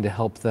trying to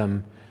help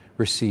them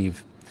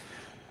receive.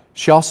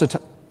 She also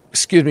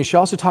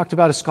talked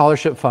about a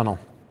scholarship funnel.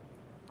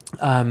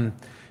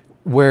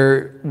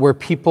 where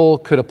people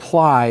could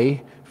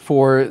apply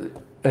to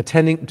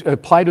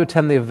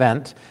attend the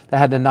event that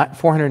had a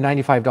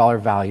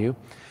 $495 value.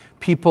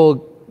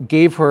 People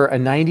gave her a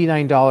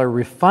 $99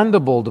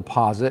 refundable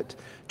deposit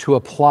to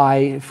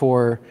apply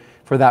for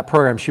that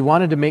program. She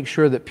wanted to make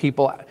sure that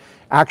people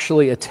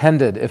actually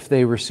attended if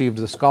they received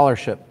the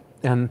scholarship.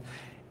 And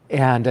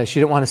she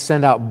didn't want to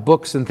send out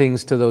books and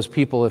things to those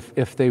people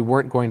if they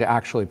weren't going to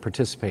actually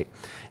participate.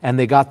 And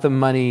they got the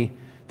money,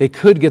 they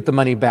could get the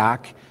money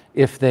back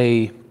if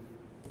they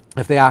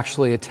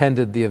actually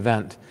attended the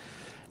event.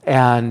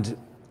 And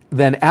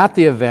then at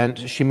the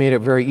event, she made it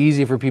very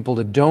easy for people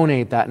to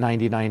donate that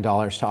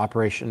 $99 to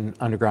Operation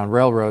Underground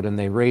Railroad, and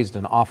they raised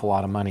an awful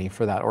lot of money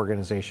for that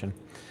organization.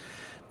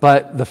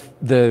 But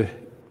the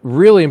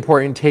really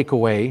important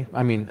takeaway,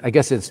 I mean, I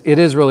guess it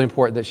is really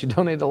important that she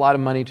donated a lot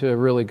of money to a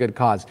really good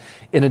cause.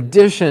 In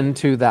addition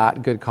to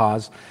that good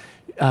cause,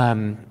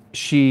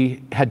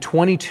 she had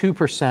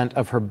 22%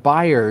 of her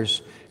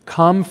buyers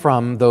come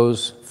from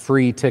those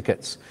free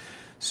tickets.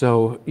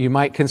 So you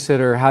might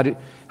consider, how do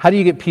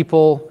you get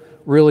people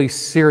really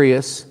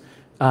serious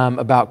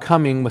about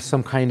coming with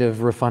some kind of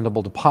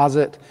refundable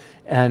deposit,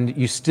 and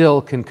you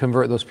still can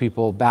convert those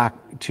people back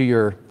to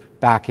your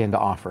back-end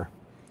offer.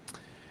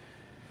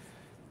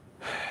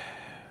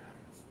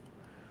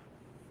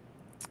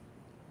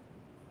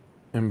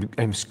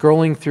 I'm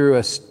scrolling through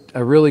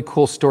a really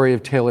cool story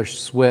of Taylor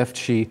Swift.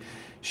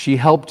 She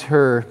helped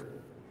her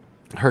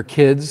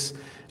kids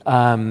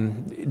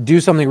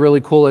do something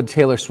really cool at a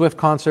Taylor Swift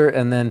concert,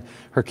 and then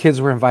her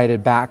kids were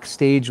invited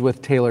backstage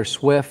with Taylor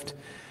Swift.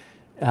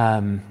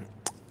 And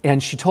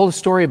she told a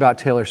story about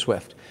Taylor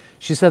Swift.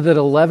 She said that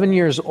 11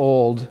 years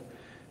old,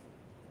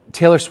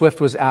 Taylor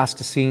Swift was asked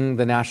to sing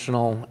the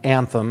national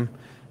anthem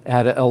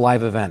at a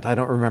live event. I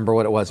don't remember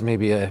what it was,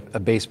 maybe a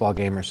baseball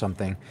game or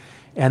something.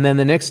 And then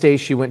the next day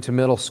she went to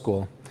middle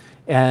school,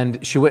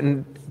 and she went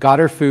and got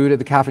her food at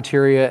the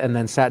cafeteria and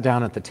then sat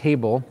down at the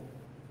table,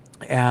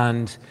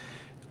 and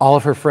all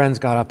of her friends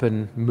got up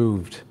and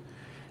moved.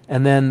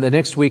 And then the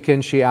next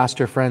weekend she asked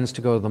her friends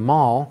to go to the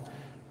mall,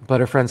 but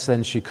her friends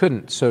said she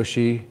couldn't. So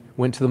she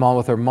went to the mall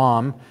with her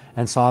mom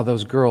and saw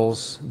those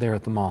girls there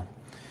at the mall.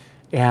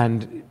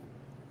 And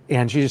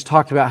she just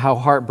talked about how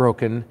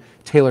heartbroken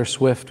Taylor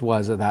Swift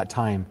was at that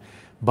time.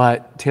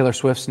 But Taylor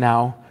Swift's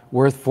now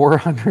worth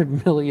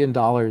 $400 million.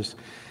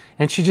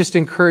 And she just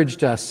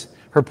encouraged us.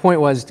 Her point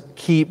was,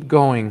 keep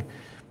going.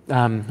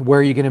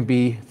 Where are you going to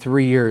be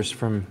 3 years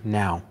from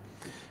now?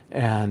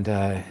 And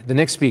the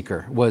next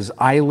speaker was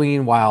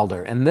Eileen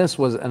Wilder. And this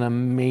was an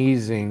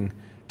amazing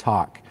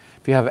talk.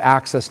 If you have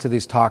access to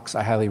these talks,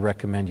 I highly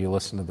recommend you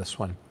listen to this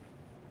one.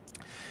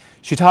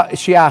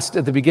 She asked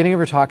at the beginning of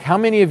her talk, how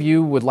many of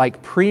you would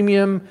like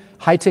premium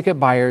high-ticket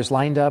buyers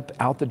lined up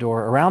out the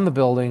door around the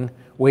building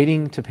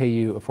waiting to pay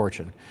you a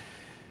fortune?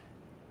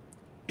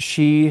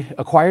 She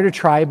acquired a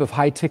tribe of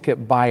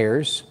high-ticket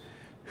buyers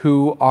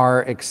who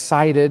are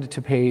excited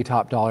to pay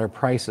top dollar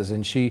prices.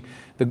 And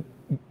the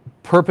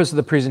purpose of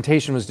the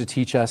presentation was to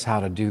teach us how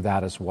to do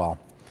that as well.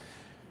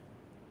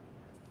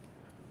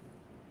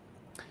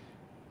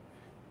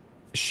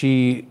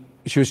 She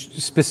was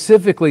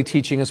specifically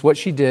teaching us what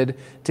she did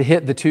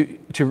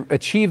to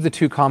achieve the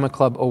 2 Comma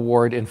Club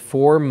award in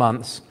 4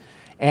 months,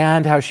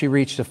 and how she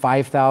reached a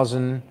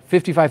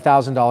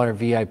 $55,000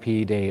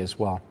 VIP day as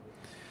well.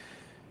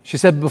 She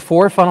said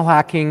before Funnel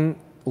Hacking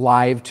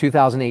Live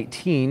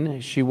 2018,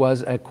 she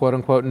was a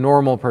quote-unquote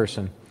normal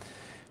person.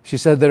 She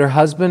said that her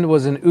husband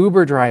was an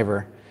Uber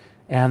driver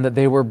and that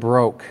they were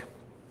broke.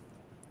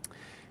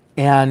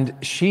 And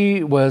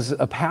she was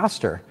a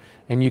pastor,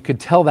 and you could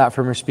tell that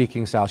from her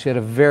speaking style. She had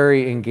a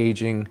very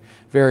engaging,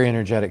 very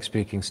energetic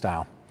speaking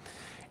style.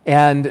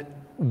 And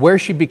where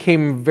she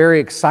became very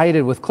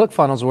excited with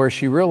ClickFunnels, where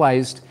she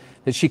realized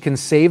that she can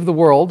save the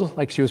world,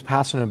 like she was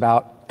passionate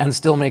about, and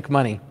still make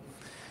money.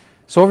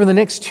 So over the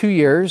next 2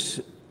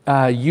 years,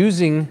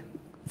 using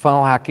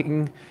funnel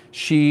hacking,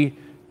 she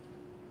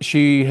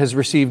has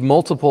received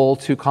multiple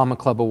 2 Comma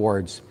Club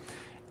awards.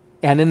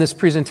 And in this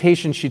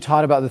presentation, she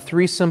taught about the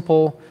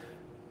three-step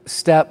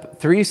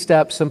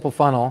simple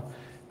funnel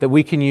that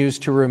we can use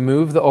to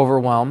remove the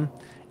overwhelm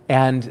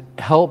and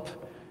help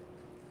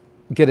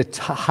get a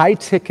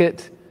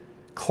high-ticket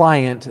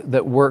client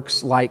that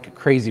works like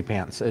crazy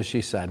pants, as she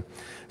said.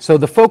 So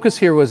the focus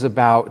here was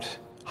about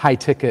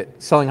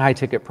selling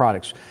high-ticket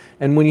products.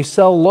 And when you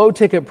sell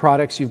low-ticket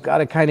products, you've got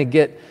to kind of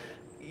get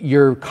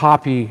your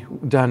copy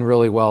done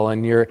really well,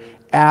 and your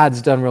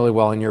ads done really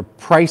well, and your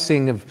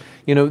pricing of,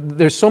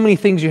 there's so many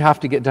things you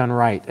have to get done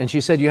right. And she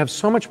said you have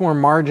so much more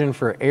margin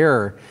for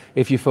error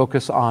if you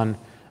focus on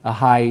a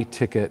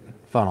high-ticket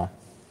funnel.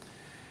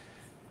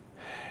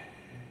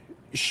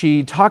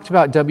 She talked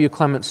about W.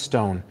 Clement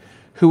Stone,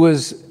 who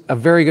was a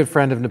very good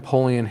friend of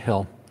Napoleon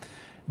Hill.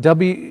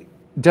 W.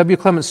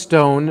 Clement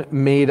Stone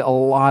made a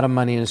lot of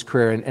money in his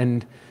career,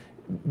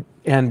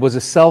 and was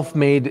a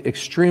self-made,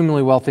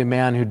 extremely wealthy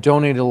man who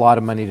donated a lot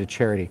of money to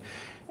charity.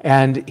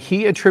 And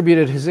he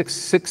attributed his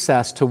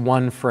success to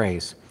one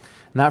phrase.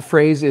 And that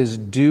phrase is,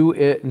 do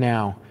it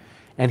now.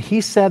 And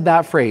he said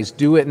that phrase,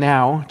 "do it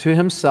now," to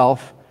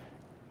himself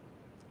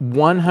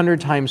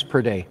 100 times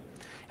per day.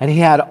 And he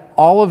had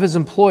all of his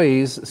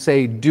employees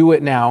say, "do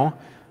it now,"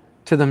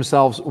 to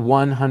themselves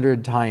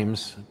 100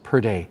 times per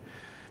day.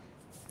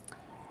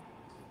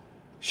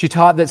 She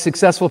taught that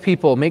successful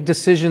people make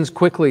decisions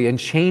quickly and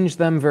change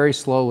them very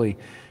slowly.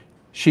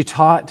 She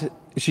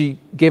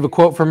gave a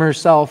quote from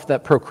herself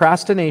that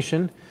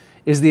procrastination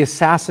is the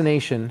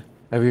assassination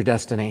of your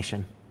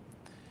destination.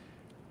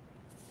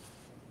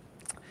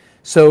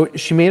 So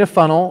she made a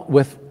funnel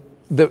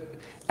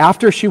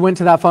after she went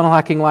to that Funnel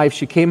Hacking Live,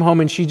 she came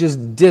home and she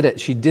just did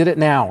it. She did it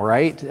now,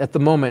 right, at the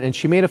moment. And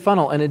she made a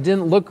funnel, and it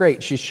didn't look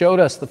great. She showed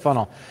us the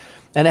funnel.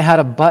 And it had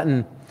a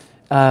button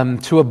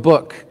to a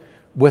book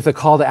with a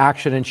call to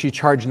action, and she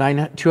charged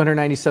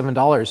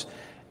 $297.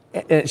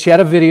 She had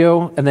a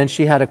video, and then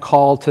she had a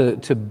call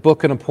to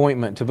book an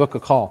appointment, to book a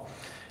call.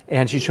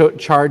 And she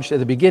charged at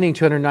the beginning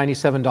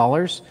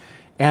 $297,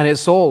 and it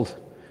sold.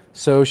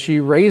 So she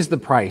raised the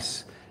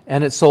price,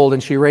 and it sold,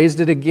 and she raised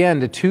it again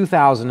to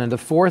 $2,000 and to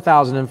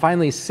 $4,000 and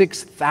finally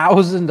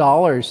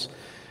 $6,000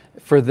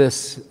 for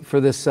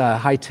this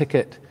high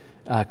ticket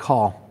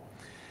call.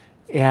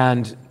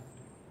 And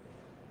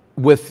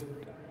with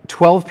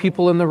 12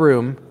 people in the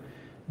room,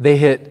 they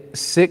hit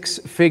 6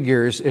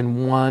 figures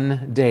in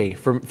one day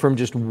from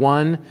just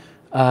one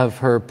of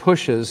her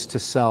pushes to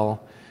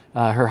sell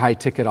her high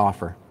ticket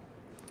offer.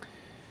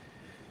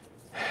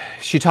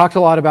 She talked a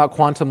lot about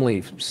quantum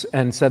leaps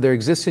and said there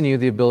exists in you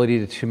the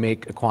ability to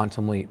make a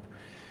quantum leap.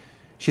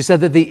 She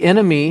said that the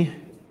enemy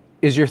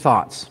is your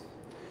thoughts.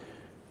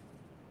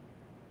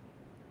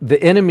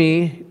 The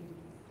enemy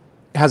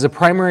has a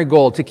primary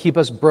goal to keep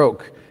us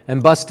broke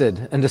and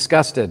busted and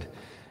disgusted.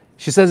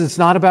 She says it's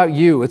not about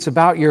you, it's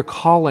about your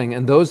calling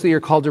and those that you're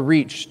called to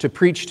reach, to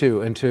preach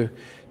to, and to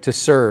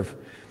serve.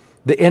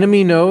 The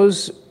enemy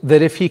knows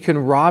that if he can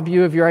rob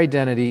you of your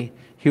identity,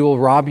 he will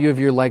rob you of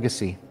your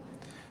legacy.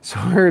 So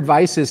her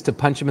advice is to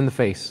punch him in the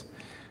face.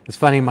 It's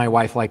funny, my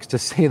wife likes to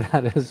say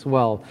that as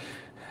well.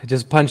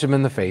 Just punch him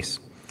in the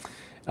face.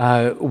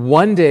 The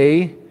One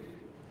Day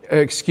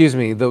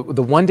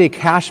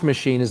Cash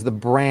Machine is the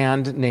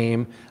brand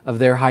name of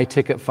their high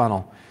ticket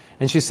funnel.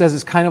 And she says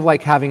it's kind of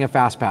like having a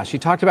fast pass. She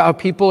talked about how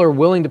people are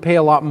willing to pay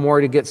a lot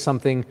more to get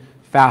something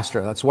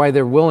faster. That's why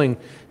they're willing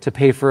to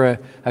pay for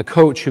a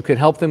coach who can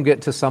help them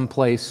get to some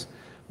place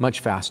much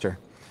faster.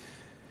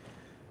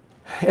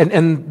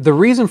 And the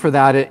reason for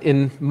that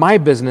in my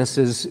business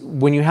is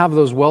when you have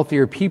those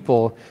wealthier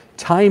people,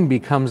 time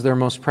becomes their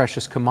most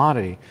precious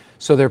commodity.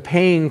 So they're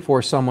paying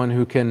for someone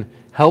who can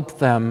help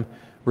them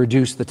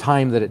reduce the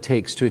time that it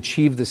takes to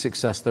achieve the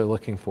success they're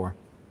looking for.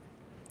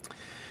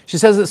 She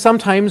says that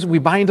sometimes we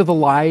buy into the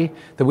lie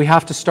that we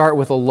have to start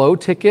with a low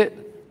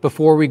ticket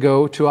before we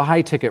go to a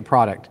high ticket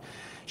product.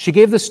 She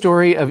gave the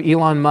story of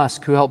Elon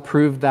Musk, who helped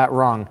prove that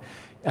wrong.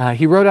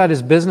 He wrote out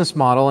his business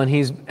model, and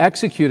he's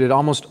executed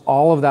almost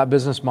all of that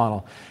business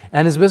model.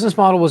 And his business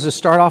model was to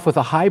start off with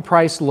a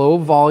high-priced,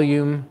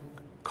 low-volume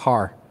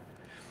car.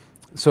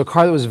 So a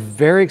car that was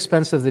very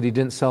expensive that he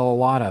didn't sell a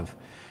lot of.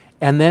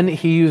 And then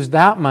he used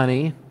that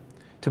money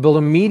to build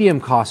a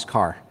medium-cost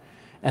car.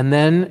 And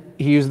then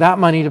he used that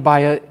money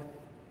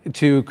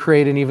to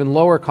create an even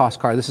lower-cost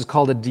car. This is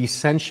called a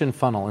descension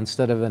funnel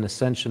instead of an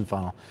ascension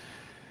funnel.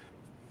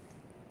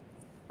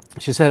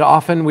 She said,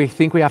 often we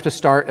think we have to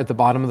start at the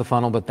bottom of the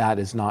funnel, but that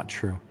is not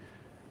true.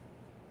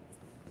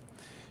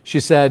 She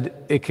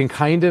said, it can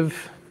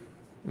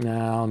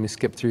let me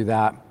skip through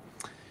that.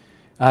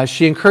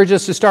 She encouraged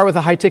us to start with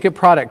a high-ticket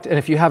product. And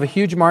if you have a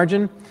huge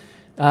margin,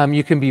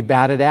 you can be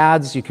bad at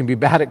ads, you can be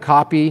bad at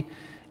copy,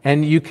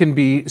 and you can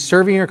be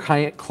serving your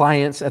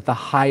clients at the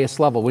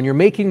highest level. When you're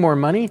making more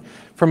money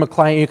from a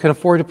client, you can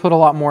afford to put a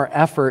lot more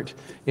effort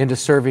into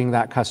serving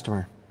that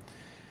customer.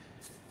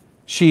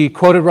 She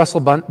quoted Russell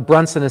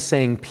Brunson as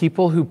saying,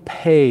 people who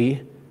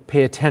pay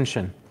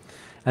attention.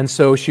 And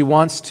so she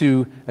wants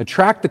to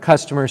attract the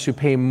customers who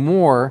pay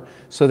more,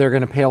 so they're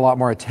going to pay a lot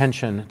more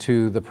attention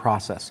to the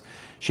process.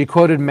 She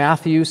quoted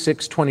Matthew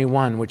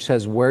 6:21, which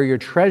says, where your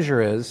treasure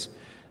is,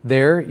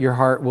 there your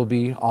heart will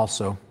be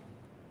also.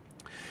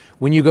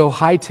 When you go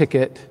high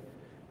ticket,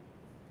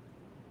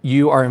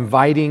 you are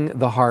inviting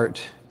the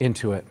heart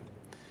into it.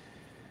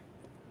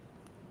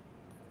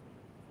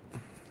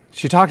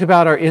 She talked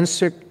about our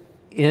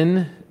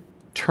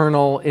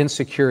internal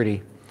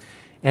insecurity.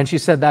 And she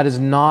said that is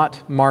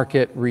not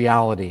market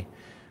reality.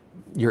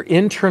 Your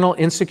internal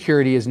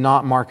insecurity is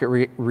not market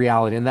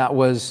reality. And that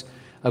was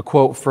a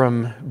quote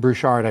from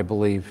Bouchard, I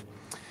believe.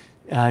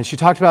 She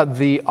talked about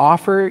the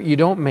offer you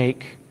don't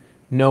make,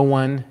 no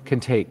one can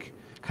take.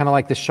 Kind of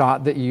like the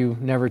shot that you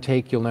never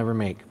take, you'll never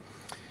make.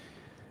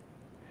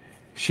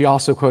 She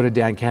also quoted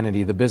Dan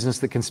Kennedy, the business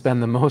that can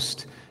spend the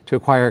most to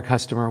acquire a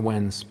customer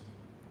wins.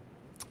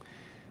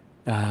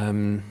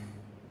 The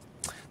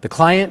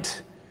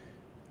client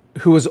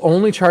who was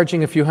only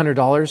charging a few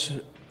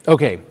 $100s.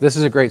 Okay, this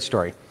is a great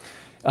story.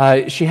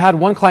 She had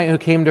one client who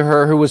came to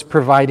her who was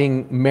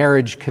providing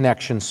marriage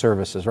connection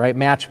services, right?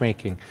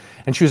 Matchmaking.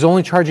 And she was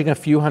only charging a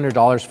few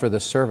 $100s for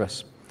this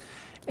service.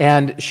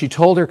 And she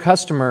told her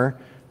customer,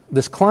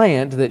 this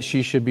client, that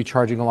she should be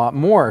charging a lot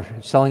more,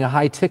 selling a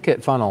high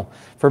ticket funnel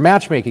for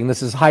matchmaking.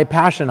 This is high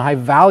passion, high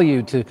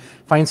value to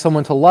find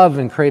someone to love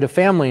and create a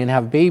family and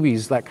have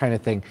babies, that kind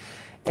of thing.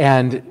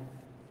 And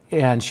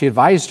she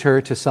advised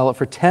her to sell it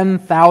for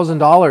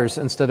 $10,000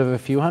 instead of a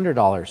few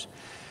 $100s.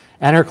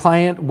 And her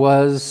client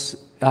was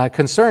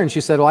concerned.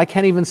 She said, well,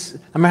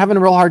 I'm having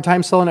a real hard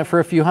time selling it for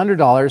a few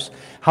 $100s.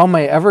 How am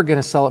I ever going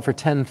to sell it for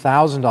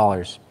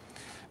 $10,000?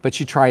 But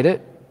she tried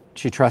it.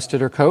 She trusted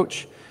her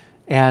coach.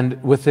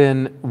 And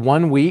within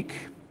 1 week,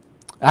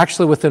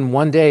 actually within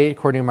 1 day,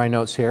 according to my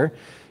notes here,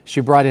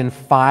 she brought in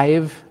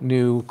 5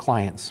 new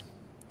clients.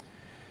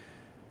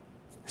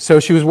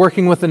 So she was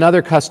working with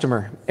another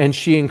customer, and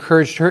she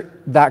encouraged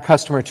that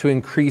customer to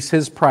increase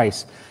his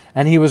price.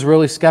 And he was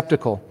really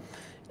skeptical.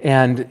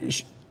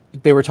 And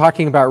they were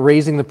talking about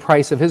raising the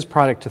price of his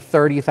product to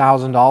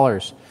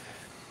 $30,000.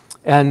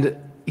 And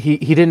he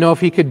didn't know if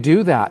he could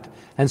do that.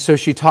 And so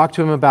she talked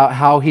to him about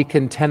how he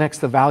can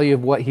 10x the value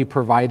of what he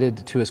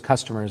provided to his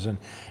customers.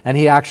 And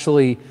he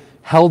actually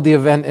held the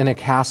event in a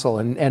castle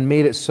and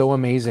made it so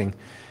amazing.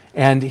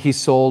 And he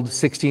sold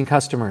 16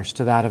 customers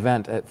to that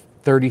event at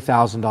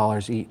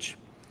 $30,000 each.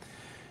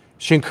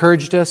 She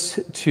encouraged us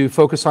to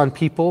focus on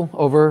people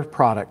over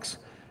products.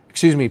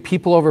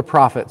 People over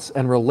profits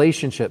and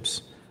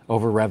relationships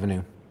over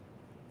revenue.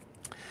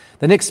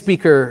 The next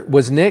speaker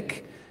was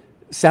Nick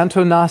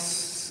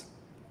Santonastasso.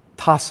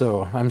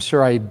 I'm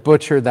sure I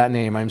butchered that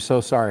name. I'm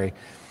so sorry.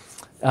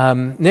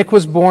 Nick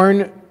was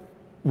born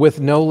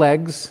with no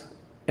legs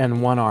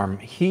and 1 arm.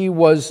 He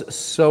was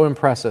so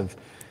impressive.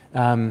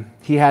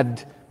 He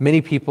had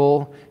many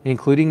people,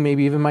 including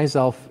maybe even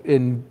myself,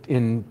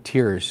 in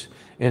tears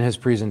in his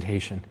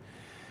presentation.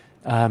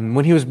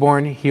 When he was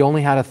born, he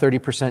only had a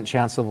 30%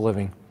 chance of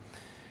living.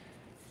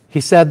 He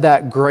said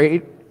that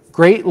great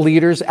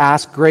leaders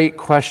ask great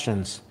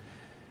questions.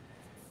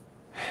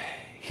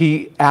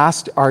 He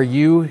asked, are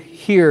you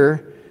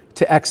here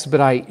to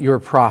expedite your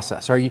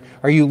process? Are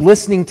you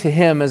listening to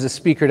him as a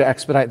speaker to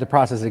expedite the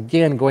process?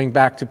 Again, going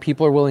back to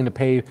people are willing to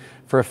pay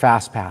for a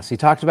fast pass. He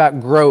talked about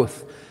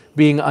growth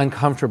being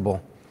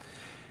uncomfortable.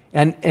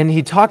 And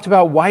he talked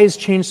about, why is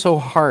change so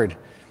hard?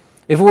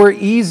 If it were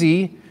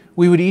easy,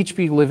 we would each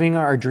be living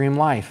our dream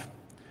life.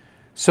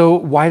 So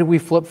why do we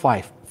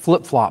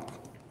flip-flop?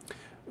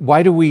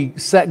 Why do we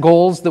set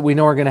goals that we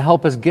know are going to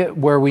help us get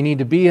where we need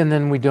to be, and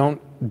then we don't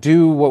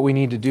do what we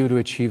need to do to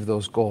achieve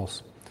those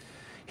goals?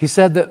 He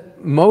said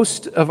that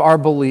most of our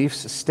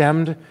beliefs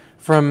stemmed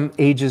from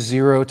ages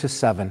 0 to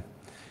 7.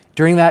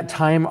 During that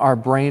time, our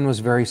brain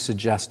was very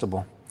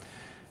suggestible.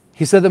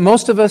 He said that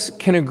most of us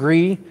can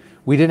agree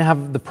we didn't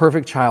have the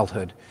perfect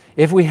childhood.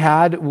 If we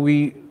had had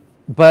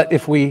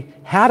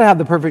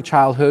the perfect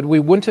childhood, we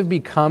wouldn't have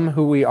become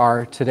who we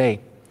are today.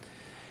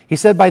 He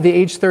said by the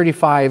age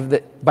 35,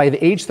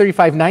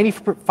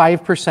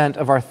 95%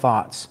 of our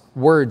thoughts,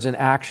 words, and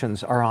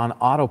actions are on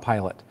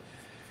autopilot.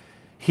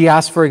 He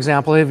asked, for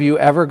example, have you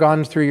ever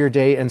gone through your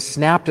day and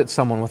snapped at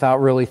someone without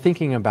really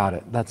thinking about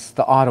it? That's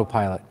the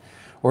autopilot.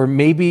 Or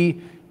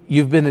maybe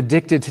you've been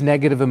addicted to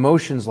negative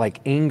emotions like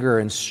anger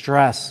and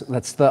stress.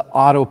 That's the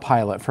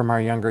autopilot from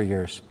our younger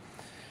years.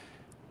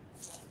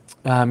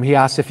 He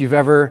asked if you've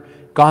ever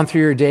gone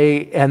through your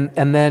day and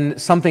then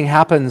something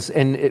happens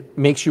and it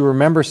makes you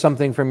remember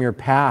something from your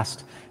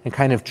past and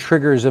kind of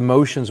triggers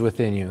emotions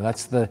within you.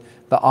 That's the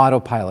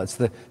autopilot. It's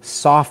the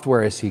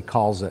software, as he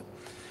calls it.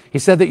 He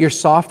said that your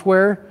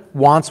software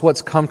wants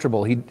what's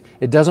comfortable.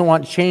 It doesn't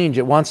want change.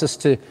 It wants us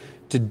to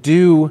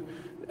do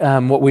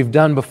what we've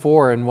done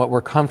before and what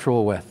we're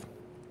comfortable with.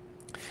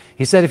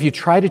 He said if you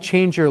try to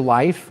change your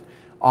life,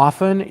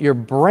 often your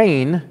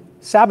brain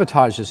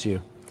sabotages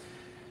you.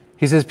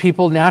 He says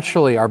people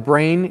naturally, our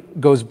brain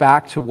goes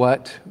back to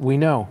what we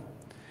know.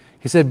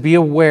 He said be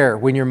aware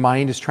when your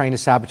mind is trying to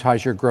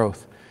sabotage your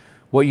growth.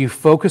 What you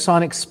focus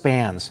on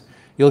expands.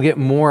 You'll get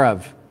more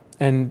of,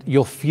 and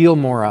you'll feel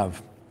more of.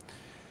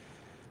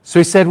 So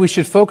he said we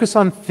should focus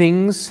on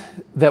things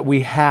that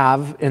we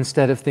have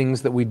instead of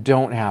things that we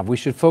don't have. We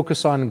should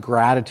focus on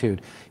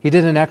gratitude. He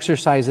did an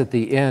exercise at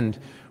the end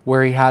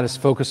where he had us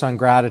focus on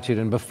gratitude.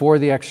 And before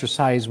the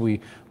exercise,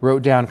 we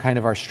wrote down kind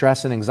of our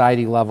stress and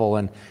anxiety level.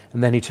 And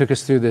then he took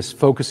us through this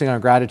focusing on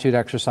gratitude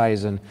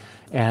exercise and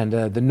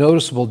the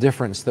noticeable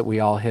difference that we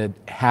all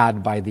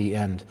had by the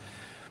end.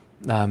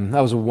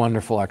 That was a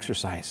wonderful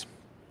exercise.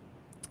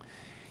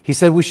 He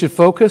said we should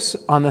focus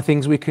on the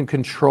things we can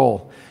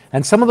control.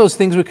 And some of those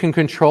things we can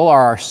control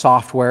are our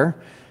software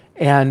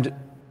and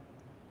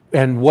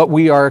what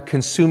we are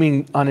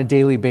consuming on a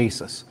daily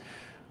basis.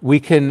 We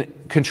can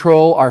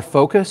control our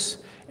focus,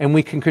 and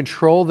we can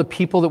control the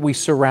people that we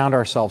surround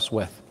ourselves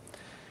with.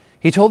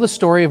 He told the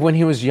story of when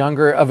he was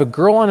younger of a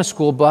girl on a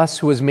school bus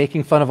who was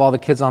making fun of all the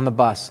kids on the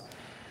bus.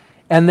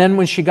 And then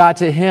when she got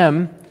to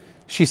him,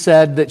 she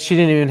said that she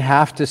didn't even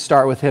have to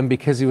start with him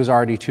because he was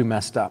already too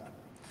messed up.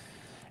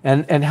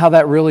 And how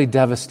that really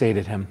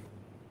devastated him.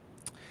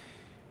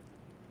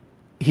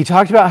 He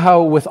talked about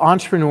how with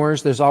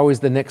entrepreneurs, there's always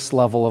the next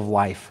level of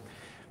life.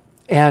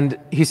 And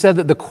he said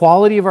that the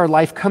quality of our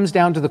life comes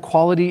down to the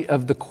quality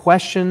of the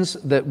questions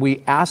that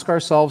we ask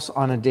ourselves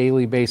on a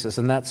daily basis.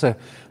 And that's a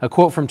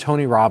quote from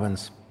Tony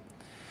Robbins.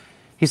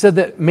 He said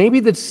that maybe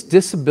this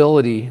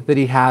disability that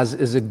he has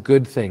is a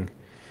good thing.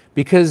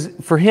 Because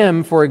for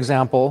him, for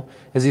example,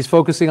 as he's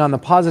focusing on the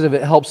positive,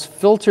 it helps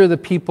filter the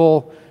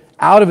people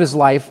out of his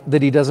life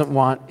that he doesn't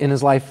want in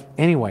his life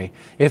anyway.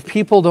 If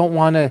people don't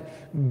want to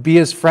be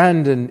his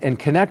friend and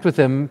connect with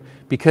him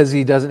because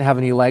he doesn't have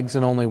any legs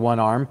and only one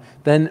arm,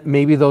 then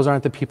maybe those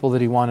aren't the people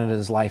that he wanted in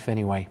his life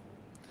anyway.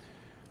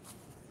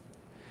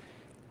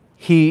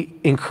 He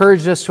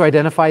encouraged us to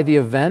identify the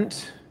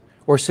event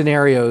or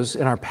scenarios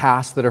in our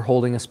past that are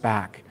holding us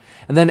back.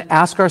 And then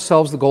ask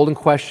ourselves the golden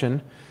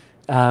question,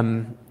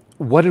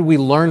 what did we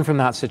learn from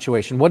that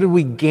situation? What did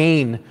we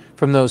gain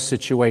from those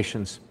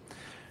situations?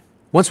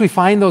 Once we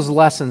find those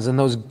lessons and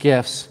those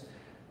gifts,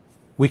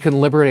 we can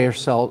liberate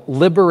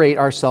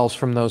ourselves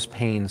from those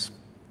pains.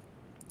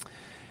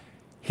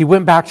 He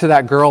went back to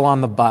that girl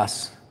on the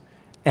bus,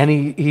 and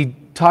he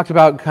talked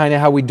about kind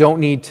of how we don't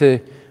need to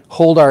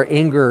hold our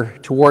anger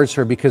towards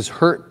her because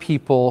hurt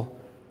people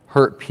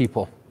hurt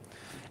people.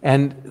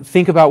 And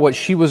think about what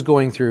she was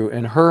going through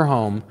in her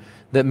home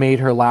that made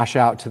her lash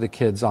out to the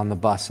kids on the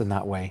bus in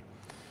that way.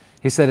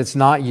 He said, it's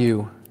not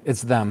you,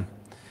 it's them.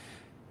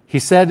 He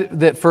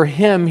said that for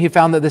him, he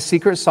found that the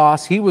secret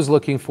sauce he was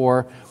looking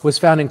for was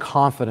found in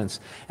confidence.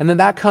 And then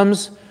that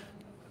comes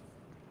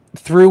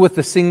through with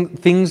the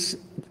things,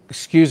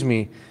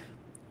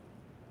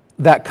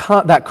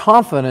 that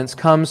confidence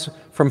comes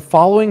from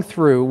following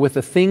through with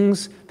the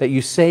things that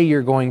you say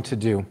you're going to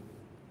do.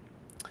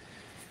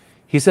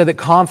 He said that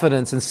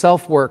confidence and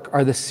self-work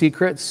are the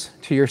secrets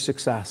to your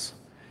success.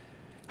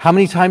 How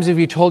many times have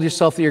you told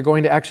yourself that you're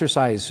going to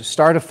exercise,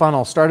 start a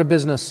funnel, start a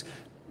business,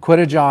 quit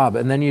a job,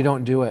 and then you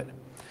don't do it?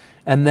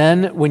 And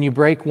then when you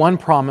break one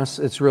promise,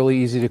 it's really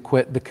easy to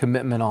quit the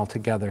commitment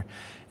altogether.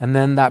 And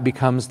then that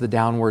becomes the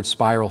downward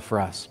spiral for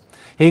us.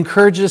 He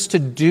encourages us to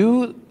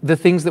do the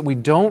things that we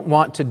don't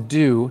want to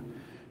do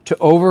to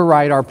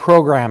override our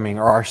programming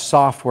or our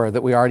software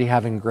that we already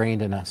have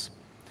ingrained in us.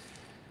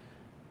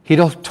 He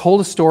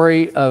told a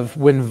story of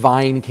when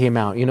Vine came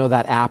out. You know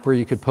that app where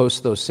you could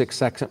post those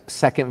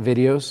 6-second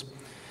videos?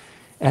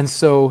 And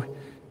so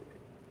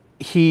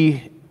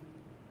he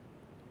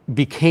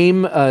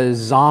became a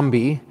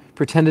zombie,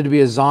 pretended to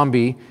be a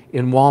zombie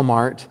in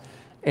Walmart,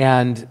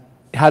 and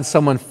had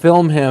someone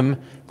film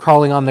him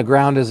crawling on the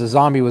ground as a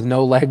zombie with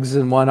no legs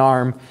and one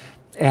arm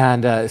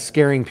and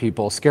scaring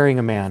people, scaring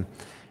a man.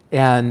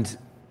 And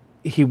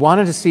he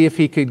wanted to see if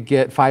he could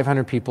get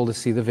 500 people to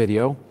see the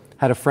video,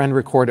 had a friend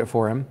record it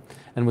for him,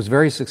 and was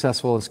very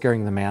successful in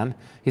scaring the man.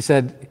 He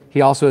said he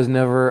also is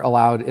never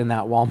allowed in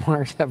that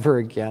Walmart ever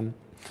again.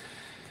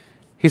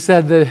 He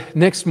said the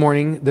next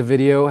morning, the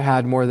video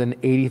had more than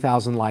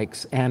 80,000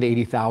 likes and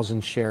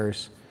 80,000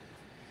 shares.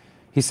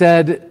 He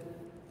said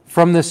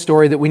from this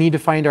story that we need to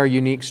find our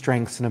unique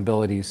strengths and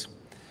abilities.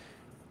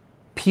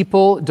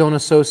 People don't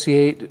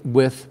associate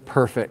with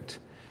perfect.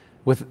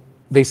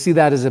 They see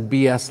that as a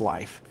BS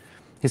life.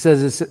 He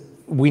says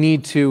we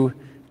need to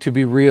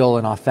be real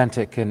and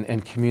authentic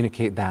and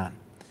communicate that.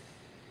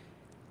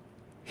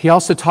 He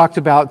also talked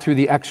about through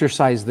the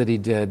exercise that he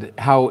did,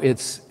 how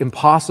it's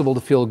impossible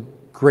to feel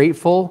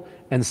grateful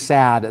and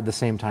sad at the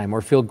same time,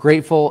 or feel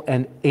grateful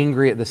and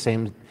angry at the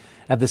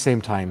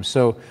same time.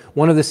 So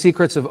one of the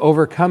secrets of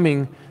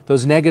overcoming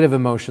those negative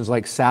emotions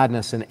like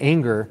sadness and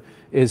anger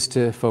is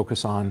to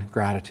focus on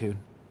gratitude.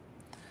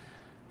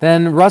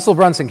 Then Russell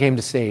Brunson came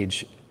to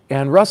stage,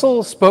 and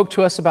Russell spoke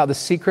to us about the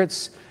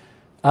secrets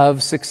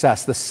of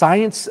success, the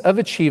science of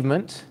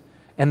achievement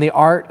and the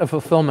art of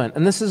fulfillment.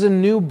 And this is a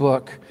new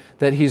book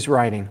that he's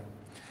writing.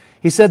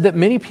 He said that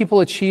many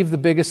people achieve the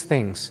biggest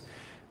things,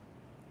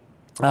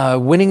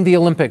 winning the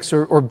Olympics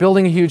or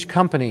building a huge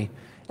company,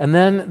 and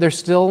then they're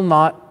still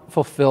not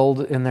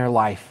fulfilled in their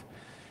life.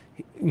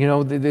 You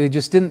know, they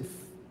just didn't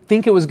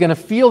think it was going to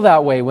feel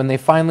that way when they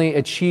finally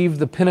achieved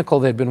the pinnacle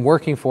they'd been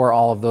working for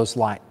all of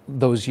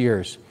those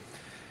years.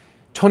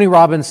 Tony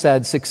Robbins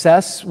said,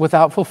 success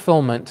without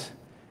fulfillment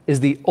is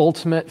the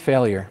ultimate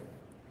failure.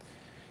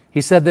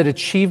 He said that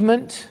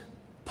achievement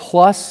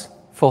plus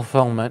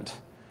fulfillment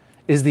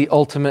is the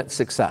ultimate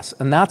success.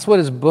 And that's what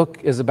his book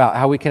is about,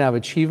 how we can have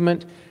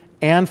achievement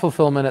and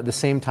fulfillment at the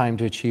same time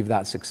to achieve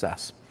that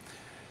success.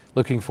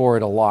 Looking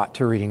forward a lot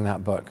to reading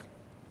that book.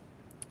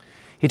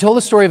 He told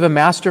the story of a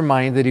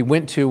mastermind that he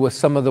went to with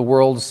some of the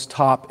world's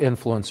top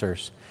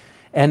influencers.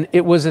 And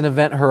it was an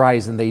event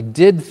horizon. They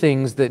did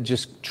things that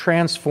just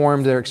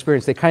transformed their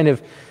experience. They kind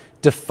of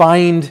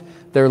defined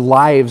their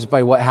lives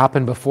by what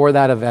happened before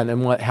that event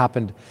and what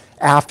happened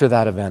after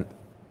that event.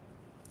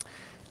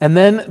 And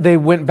then they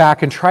went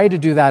back and tried to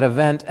do that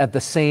event at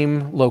the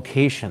same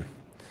location.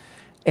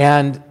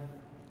 And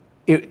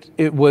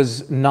it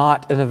was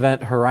not an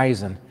event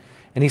horizon.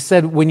 And he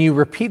said, when you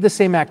repeat the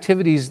same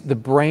activities, the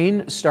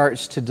brain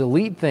starts to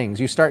delete things.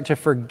 You start to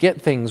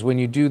forget things when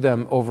you do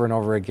them over and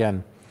over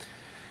again.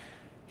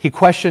 He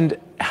questioned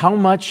how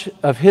much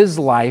of his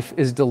life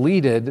is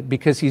deleted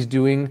because he's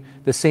doing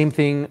the same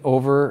thing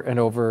over and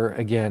over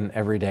again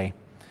every day.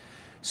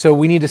 So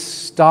we need to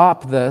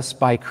stop this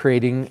by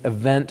creating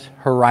event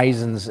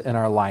horizons in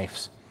our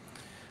lives,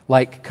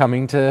 like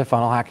coming to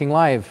Funnel Hacking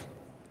Live.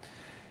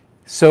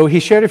 So he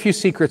shared a few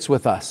secrets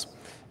with us.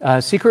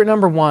 Secret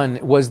number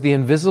one was the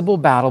invisible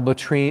battle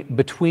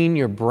between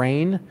your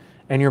brain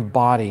and your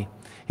body.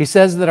 He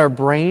says that our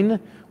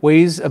brain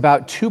weighs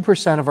about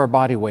 2% of our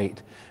body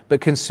weight, but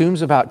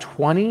consumes about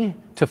 20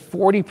 to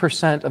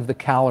 40% of the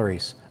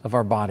calories of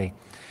our body.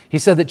 He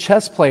said that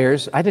chess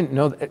players, I didn't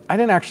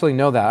actually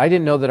know that. I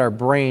didn't know that our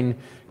brain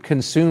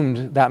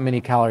consumed that many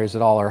calories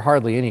at all, or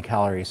hardly any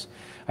calories.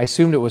 I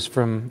assumed it was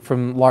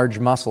from large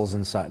muscles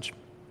and such.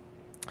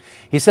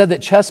 He said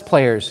that chess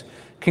players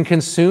can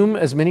consume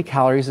as many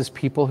calories as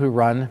people who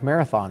run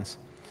marathons.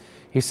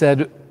 He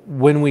said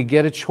when we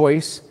get a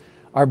choice,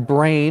 our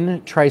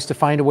brain tries to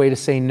find a way to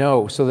say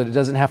no so that it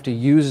doesn't have to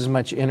use as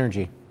much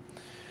energy.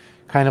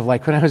 Kind of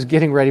like when I was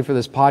getting ready for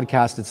this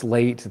podcast, it's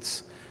late,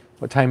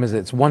 what time is it?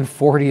 It's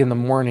 1:40 in the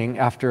morning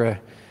after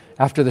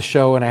the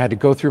show, and I had to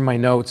go through my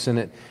notes,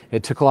 and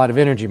it took a lot of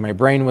energy. My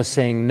brain was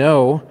saying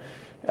no,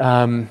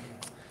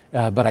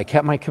 but I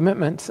kept my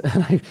commitment,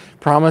 and I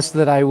promised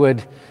that I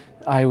would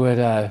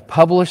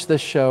publish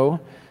this show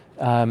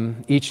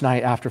each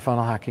night after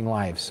Funnel Hacking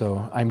Live.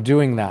 So I'm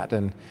doing that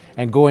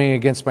and going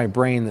against my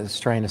brain that's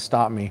trying to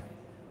stop me.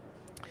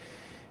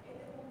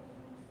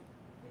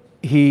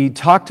 He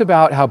talked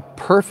about how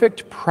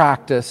perfect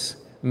practice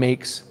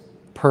makes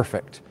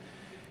perfect.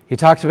 He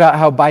talked about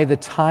how by the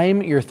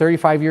time you're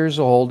 35 years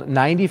old,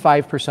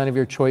 95% of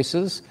your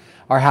choices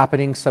are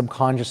happening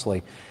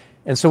subconsciously.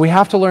 And so we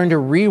have to learn to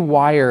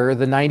rewire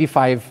the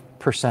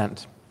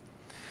 95%.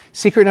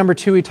 Secret number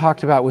two he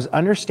talked about was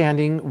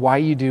understanding why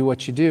you do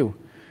what you do.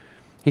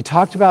 He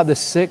talked about the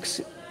 6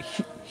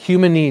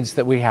 human needs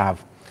that we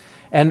have.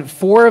 And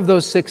 4 of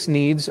those 6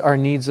 needs are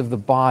needs of the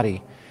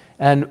body.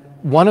 And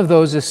one of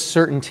those is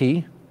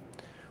certainty.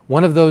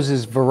 One of those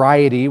is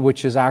variety,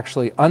 which is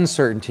actually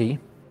uncertainty.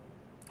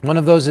 One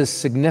of those is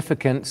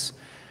significance.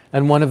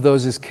 And one of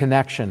those is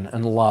connection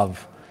and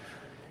love.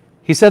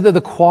 He said that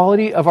the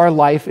quality of our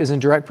life is in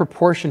direct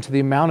proportion to the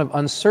amount of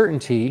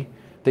uncertainty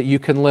that you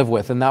can live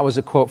with. And that was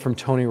a quote from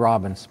Tony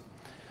Robbins.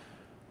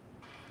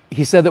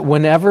 He said that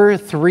whenever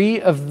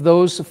 3 of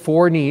those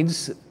 4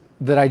 needs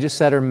that I just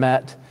said are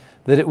met,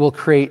 that it will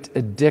create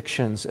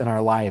addictions in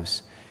our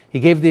lives. He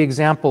gave the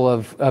example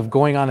of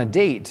going on a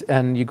date,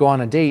 and you go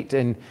on a date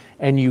and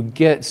you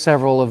get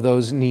several of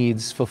those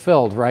needs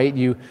fulfilled, right?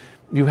 You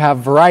have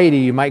variety.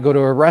 You might go to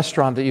a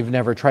restaurant that you've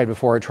never tried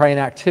before, or try an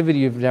activity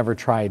you've never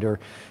tried, or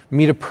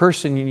meet a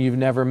person you've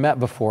never met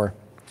before.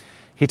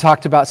 He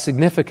talked about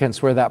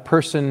significance, where that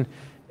person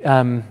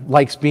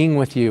likes being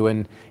with you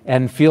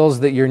and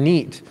feels that you're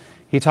neat.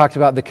 He talked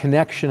about the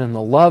connection and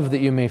the love that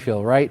you may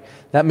feel, right?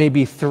 That may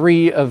be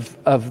 3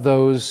 of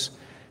those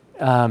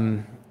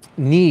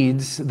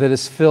needs that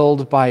is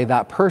filled by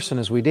that person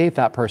as we date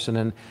that person,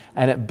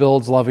 and it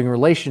builds loving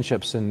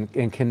relationships and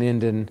can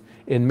end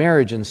in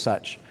marriage and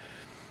such.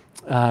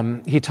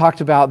 He talked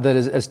about that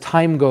as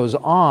time goes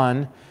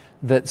on,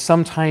 that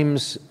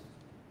sometimes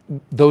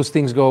those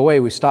things go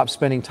away. We stop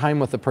spending time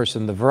with the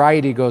person. The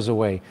variety goes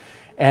away.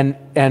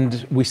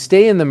 And we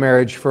stay in the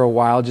marriage for a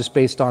while just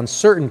based on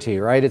certainty,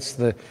 right? It's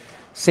the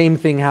same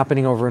thing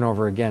happening over and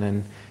over again.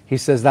 And he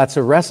says that's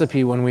a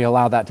recipe when we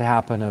allow that to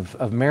happen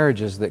of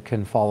marriages that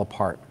can fall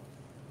apart.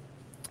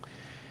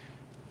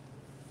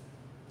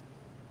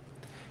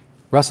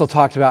 Russell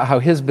talked about how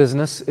his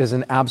business is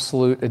an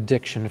absolute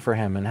addiction for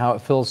him and how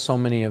it fills so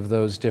many of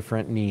those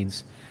different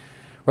needs.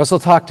 Russell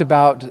talked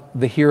about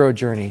the hero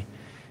journey.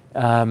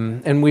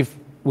 And we've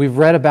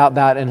read about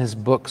that in his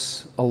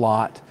books a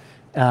lot.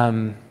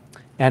 And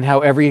how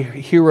every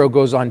hero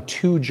goes on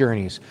 2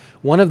 journeys.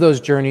 One of those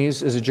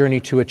journeys is a journey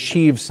to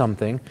achieve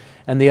something,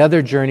 and the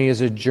other journey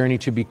is a journey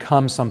to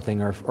become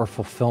something or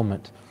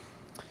fulfillment.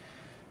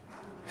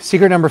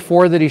 Secret number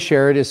 4 that he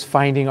shared is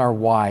finding our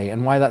why,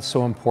 and why that's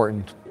so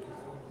important.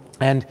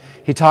 And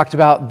he talked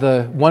about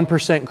the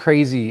 1%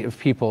 crazy of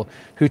people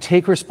who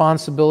take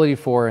responsibility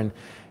for and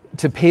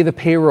to pay the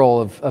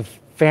payroll of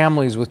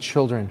families with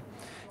children.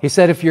 He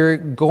said if you're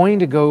going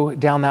to go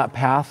down that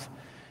path,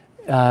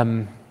 let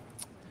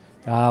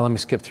me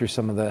skip through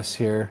some of this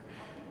here.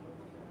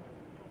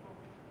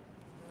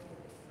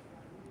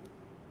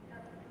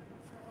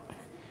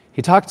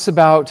 He talks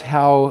about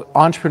how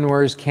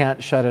entrepreneurs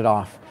can't shut it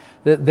off,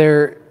 that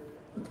they're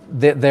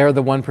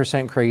the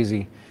 1%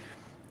 crazy.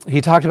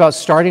 He talked about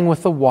starting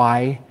with the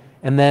why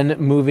and then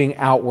moving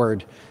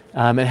outward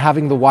and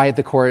having the why at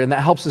the core, and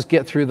that helps us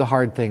get through the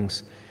hard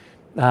things.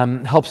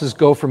 Helps us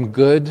go from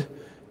good.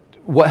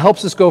 What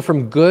helps us go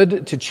from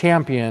good to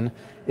champion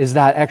is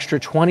that extra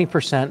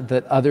 20%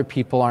 that other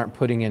people aren't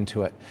putting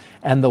into it.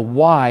 And the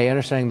why,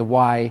 understanding the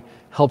why,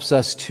 helps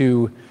us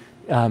to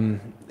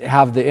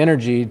have the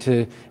energy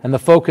and the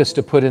focus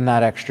to put in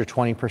that extra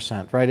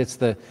 20%, right? It's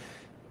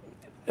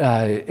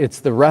it's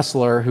the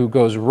wrestler who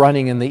goes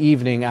running in the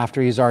evening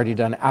after he's already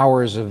done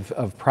hours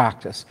of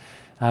practice,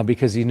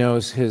 because he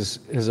knows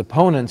his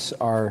opponents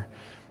are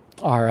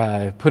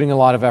putting a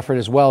lot of effort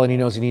as well, and he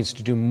knows he needs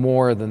to do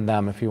more than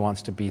them if he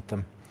wants to beat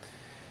them.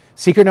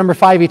 Secret number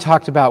 5 he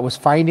talked about was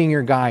finding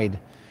your guide.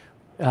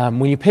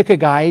 When you pick a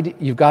guide,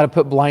 you've got to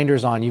put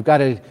blinders on. You've got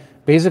to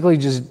basically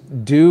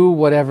just do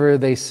whatever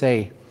they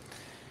say.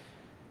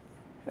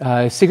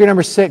 Secret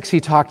number 6, he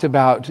talked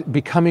about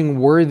becoming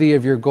worthy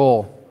of your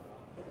goal.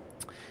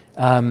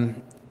 So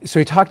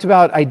he talked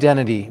about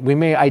identity. We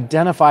may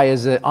identify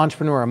as an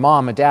entrepreneur, a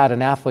mom, a dad,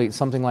 an athlete,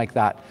 something like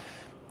that.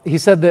 He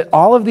said that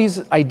all of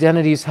these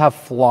identities have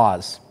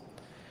flaws.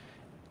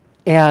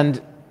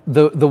 And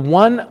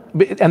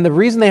the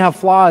reason they have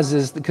flaws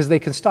is because they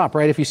can stop,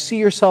 right? If you see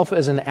yourself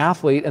as an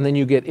athlete and then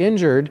you get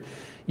injured,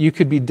 you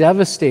could be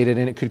devastated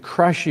and it could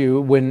crush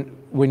you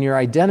when your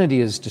identity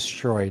is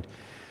destroyed.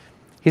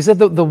 He said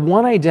that the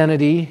one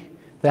identity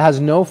that has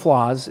no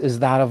flaws is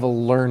that of a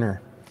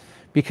learner.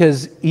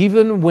 Because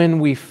even when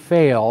we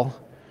fail,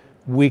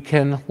 we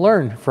can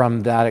learn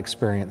from that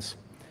experience.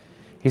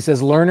 He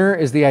says learner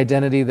is the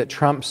identity that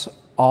trumps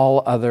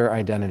all other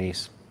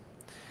identities.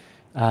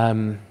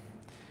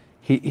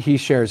 He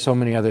shares so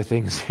many other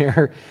things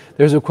here.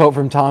 There's a quote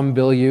from Tom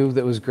Bilyeu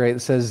that was great. It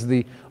says,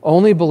 the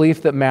only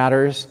belief that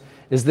matters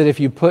is that if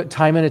you put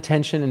time and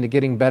attention into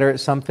getting better at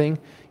something,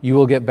 you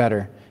will get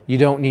better. You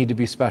don't need to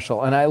be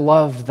special. And I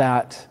love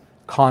that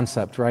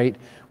concept, right?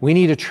 We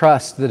need to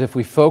trust that if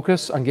we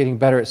focus on getting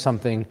better at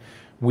something,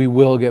 we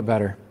will get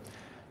better.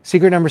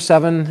 Secret number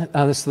 7,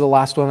 this is the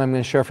last one I'm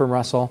going to share from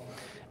Russell,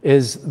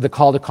 is the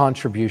call to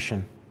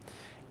contribution.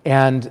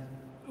 And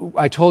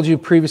I told you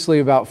previously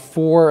about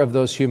 4 of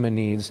those human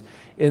needs.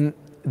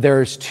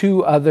 There's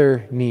 2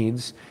 other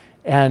needs,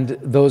 and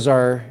those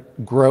are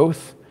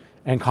growth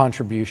and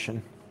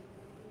contribution.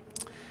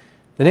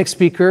 The next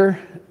speaker,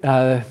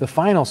 the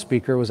final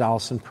speaker, was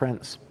Allison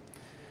Prince.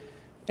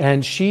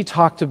 And she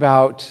talked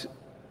about,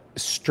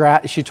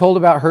 she told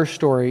about her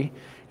story,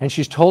 and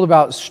she's told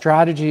about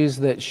strategies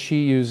that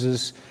she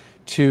uses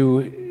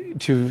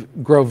to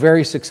grow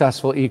very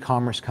successful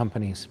e-commerce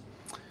companies.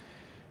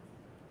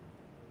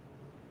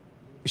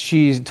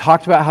 She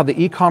talked about how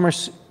the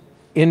e-commerce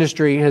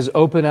industry has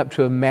opened up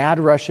to a mad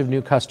rush of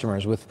new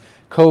customers. With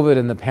COVID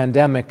and the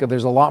pandemic,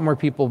 there's a lot more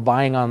people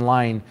buying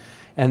online,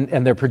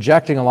 and they're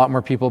projecting a lot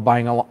more people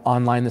buying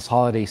online this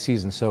holiday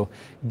season, so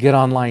get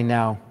online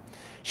now.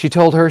 She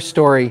told her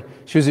story.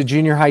 She was a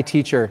junior high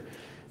teacher.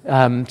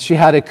 She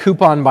had a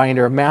coupon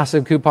binder, a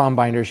massive coupon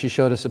binder she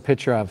showed us a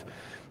picture of.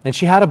 And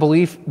she had a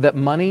belief that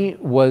money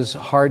was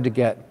hard to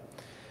get.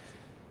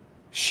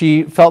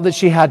 She felt that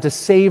she had to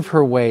save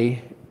her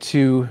way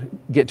to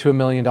get to $1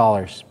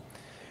 million.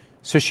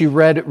 So she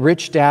read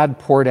Rich Dad,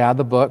 Poor Dad,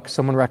 the book.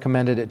 Someone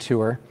recommended it to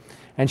her.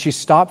 And she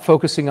stopped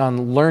focusing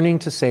on learning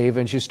to save,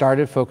 and she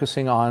started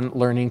focusing on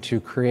learning to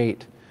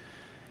create.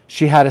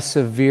 She had a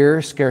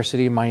severe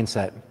scarcity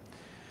mindset.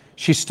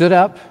 She stood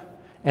up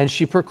and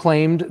she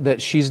proclaimed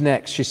that she's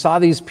next. She saw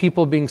these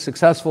people being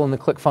successful in the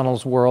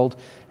ClickFunnels world,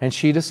 and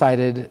she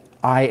decided,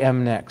 I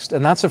am next.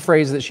 And that's a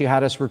phrase that she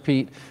had us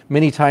repeat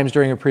many times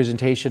during a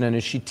presentation, and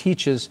as she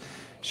teaches,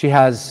 she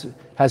has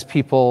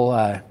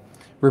people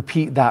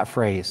repeat that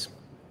phrase.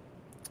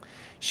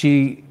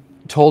 She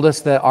told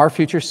us that our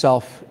future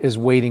self is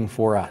waiting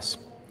for us.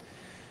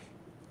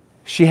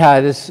 She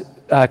had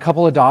a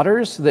couple of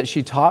daughters that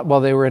she taught while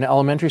they were in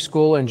elementary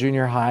school and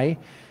junior high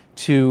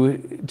to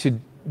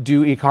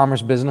do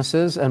e-commerce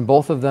businesses, and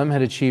both of them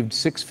had achieved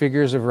 6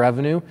 figures of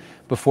revenue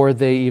before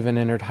they even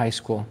entered high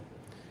school.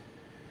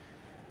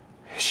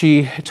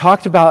 She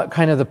talked about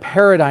kind of the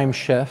paradigm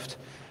shift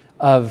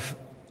of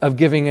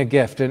giving a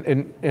gift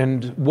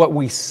and what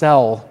we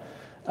sell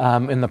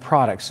in the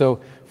product. So,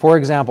 for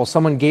example,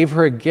 someone gave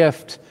her a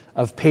gift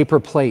of paper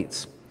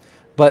plates,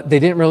 but they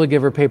didn't really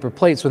give her paper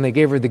plates. When they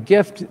gave her the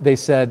gift, they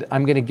said,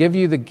 I'm going to give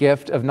you the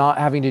gift of not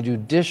having to do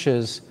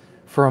dishes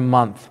for a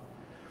month.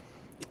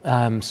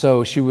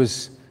 So she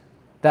was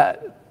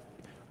that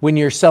when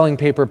you're selling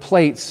paper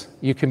plates,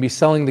 you can be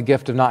selling the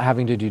gift of not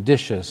having to do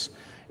dishes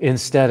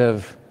instead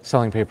of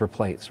selling paper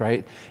plates,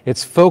 right?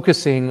 It's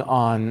focusing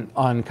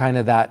on kind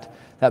of that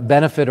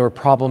benefit or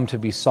problem to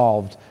be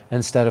solved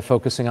instead of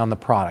focusing on the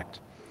product.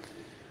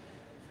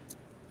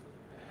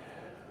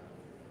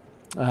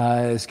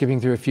 Skipping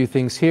through a few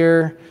things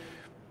here.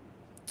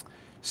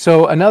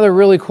 So another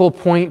really cool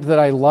point that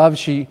I love,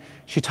 she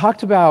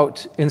talked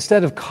about,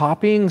 instead of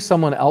copying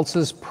someone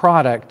else's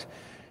product,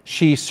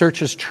 she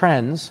searches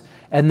trends,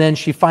 and then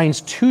she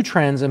finds 2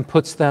 trends and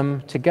puts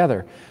them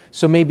together.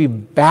 So maybe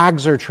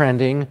bags are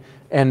trending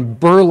and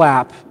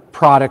burlap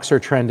products are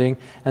trending,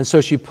 and so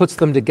she puts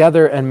them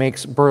together and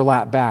makes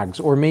burlap bags.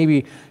 Or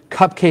maybe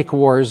cupcake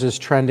wars is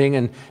trending,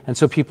 and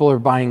so people are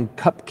buying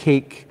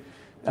cupcake,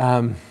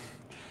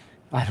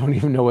 I don't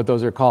even know what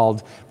those are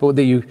called, but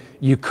that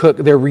you cook,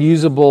 they're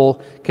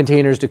reusable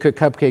containers to cook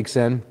cupcakes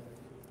in.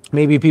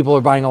 Maybe people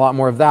are buying a lot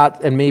more of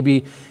that, and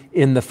maybe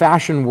in the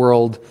fashion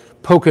world,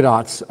 polka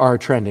dots are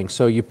trending.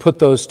 So you put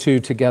those two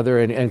together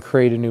and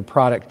create a new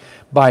product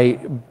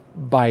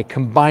by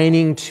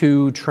combining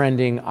two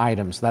trending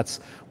items. That's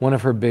one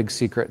of her big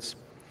secrets.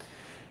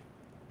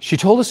 She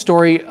told a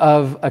story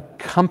of a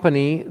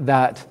company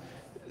that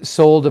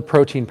sold a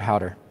protein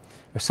powder,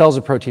 or sells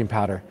a protein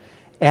powder.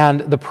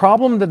 And the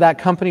problem that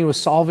company was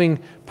solving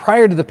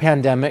prior to the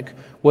pandemic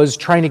was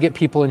trying to get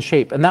people in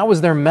shape. And that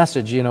was their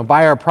message,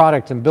 buy our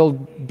product and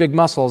build big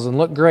muscles and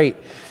look great.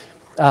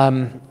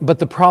 But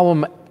the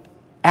problem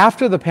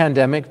after the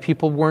pandemic,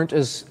 people weren't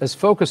as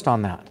focused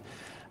on that.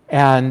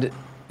 And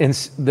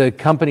the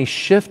company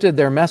shifted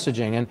their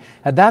messaging. And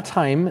at that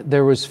time,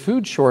 there was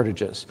food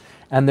shortages.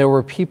 And there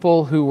were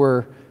people who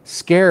were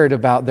scared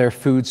about their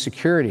food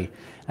security.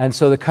 And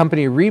so the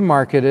company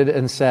remarketed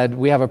and said,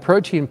 we have a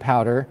protein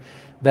powder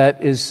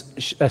that is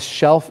a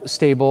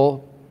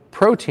shelf-stable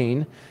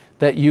protein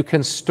that you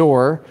can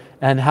store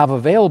and have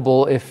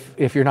available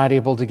if you're not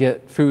able to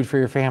get food for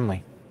your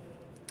family.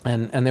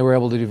 And they were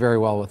able to do very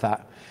well with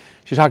that.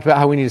 She talked about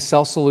how we need to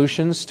sell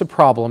solutions to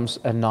problems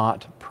and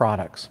not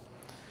products.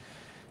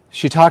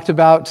 She talked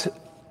about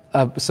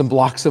some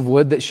blocks of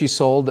wood that she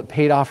sold that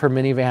paid off her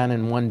minivan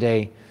in one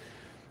day.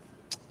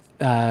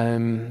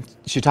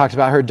 She talked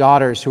about her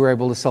daughters who were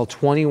able to sell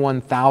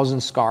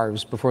 21,000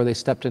 scarves before they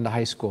stepped into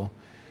high school.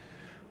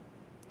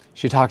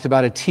 She talked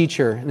about a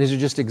teacher, and these are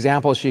just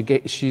examples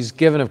she's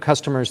given of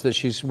customers that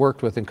she's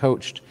worked with and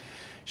coached.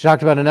 She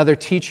talked about another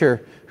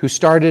teacher who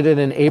started it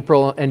in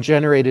April and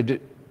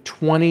generated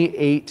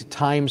 28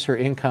 times her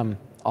income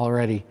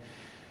already.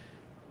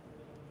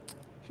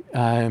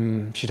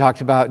 She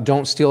talked about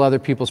don't steal other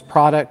people's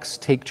products,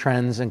 take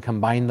trends and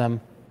combine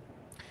them.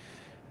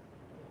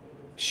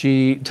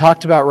 She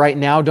talked about right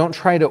now, don't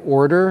try to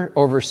order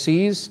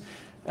overseas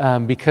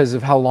because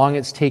of how long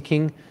it's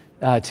taking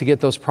to get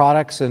those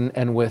products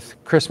and with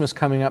Christmas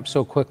coming up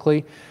so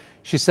quickly.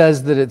 She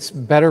says that it's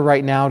better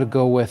right now to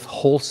go with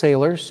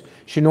wholesalers.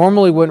 She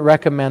normally wouldn't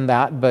recommend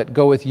that, but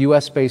go with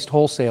US-based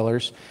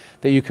wholesalers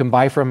that you can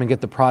buy from and get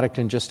the product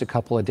in just a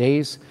couple of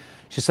days.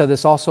 She said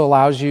this also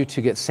allows you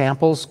to get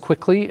samples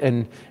quickly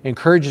and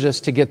encouraged us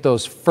to get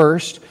those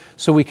first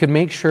so we can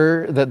make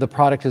sure that the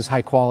product is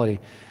high quality.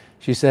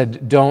 She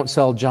said, don't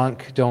sell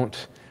junk,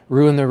 don't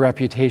ruin the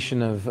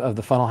reputation of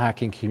the funnel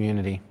hacking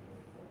community.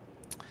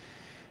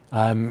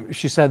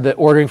 She said that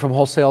ordering from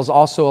wholesales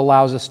also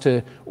allows us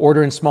to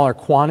order in smaller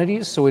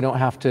quantities so we don't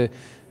have to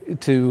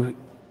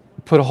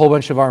put a whole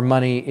bunch of our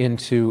money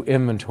into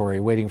inventory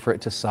waiting for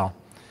it to sell.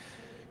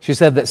 She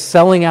said that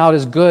selling out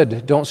is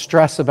good. Don't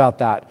stress about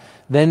that.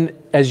 Then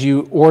as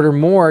you order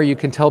more, you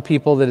can tell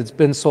people that it's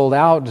been sold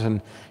out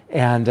and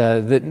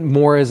that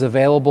more is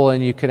available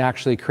and you can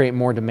actually create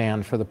more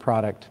demand for the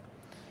product.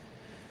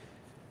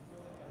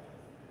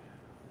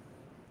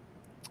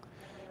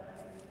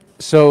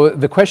 So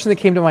the question that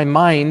came to my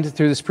mind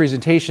through this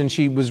presentation,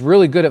 she was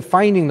really good at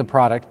finding the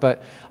product,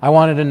 but I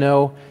wanted to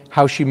know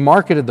how she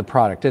marketed the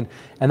product. And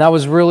that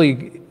was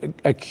really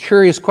a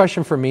curious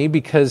question for me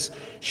because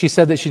she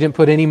said that she didn't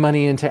put any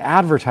money into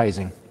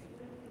advertising.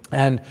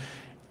 And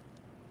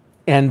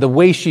the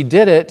way she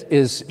did it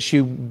is she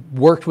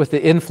worked with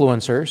the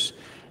influencers,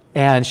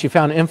 and she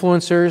found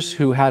influencers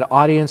who had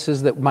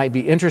audiences that might be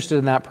interested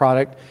in that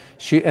product.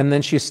 And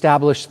then she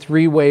established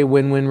three-way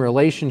win-win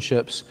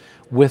relationships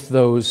with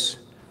those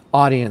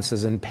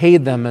audiences and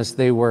paid them as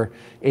they were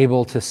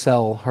able to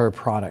sell her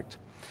product.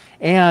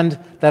 And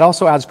that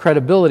also adds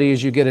credibility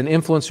as you get an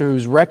influencer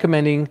who's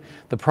recommending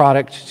the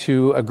product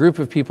to a group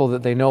of people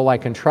that they know,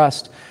 like, and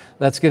trust.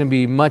 That's going to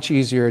be much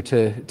easier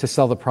to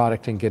sell the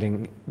product and get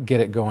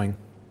it going.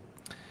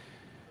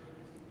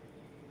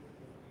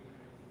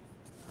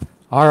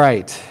 All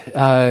right.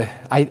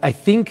 I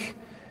think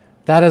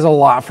that is a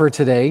lot for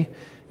today.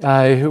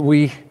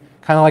 We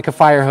kind of like a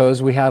fire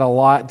hose. We had a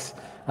lot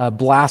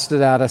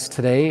blasted at us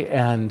today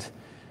and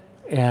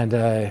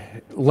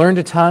learned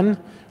a ton.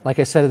 Like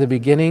I said at the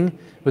beginning,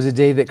 it was a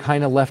day that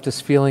kind of left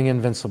us feeling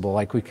invincible,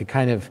 like we could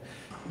kind of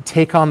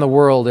take on the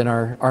world in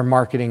our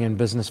marketing and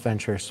business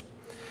ventures.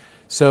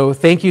 So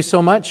thank you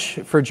so much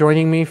for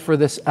joining me for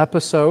this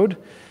episode.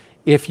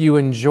 If you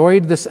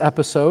enjoyed this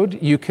episode,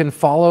 you can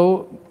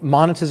follow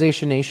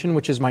Monetization Nation,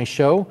 which is my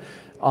show,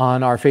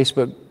 on our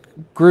Facebook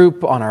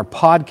group, on our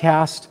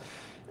podcast,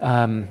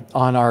 on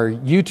our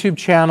YouTube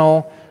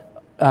channel,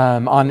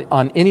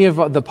 on any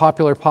of the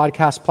popular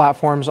podcast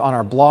platforms, on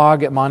our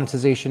blog at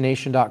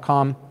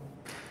monetizationnation.com,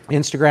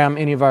 Instagram,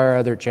 any of our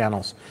other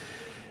channels.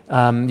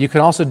 You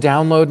can also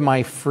download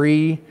my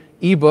free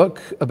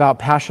ebook about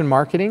passion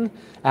marketing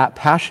at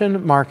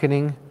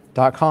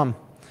passionmarketing.com.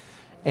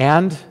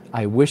 And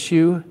I wish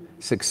you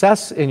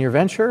success in your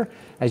venture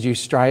as you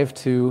strive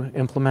to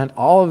implement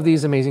all of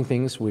these amazing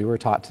things we were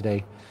taught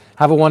today.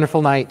 Have a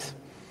wonderful night.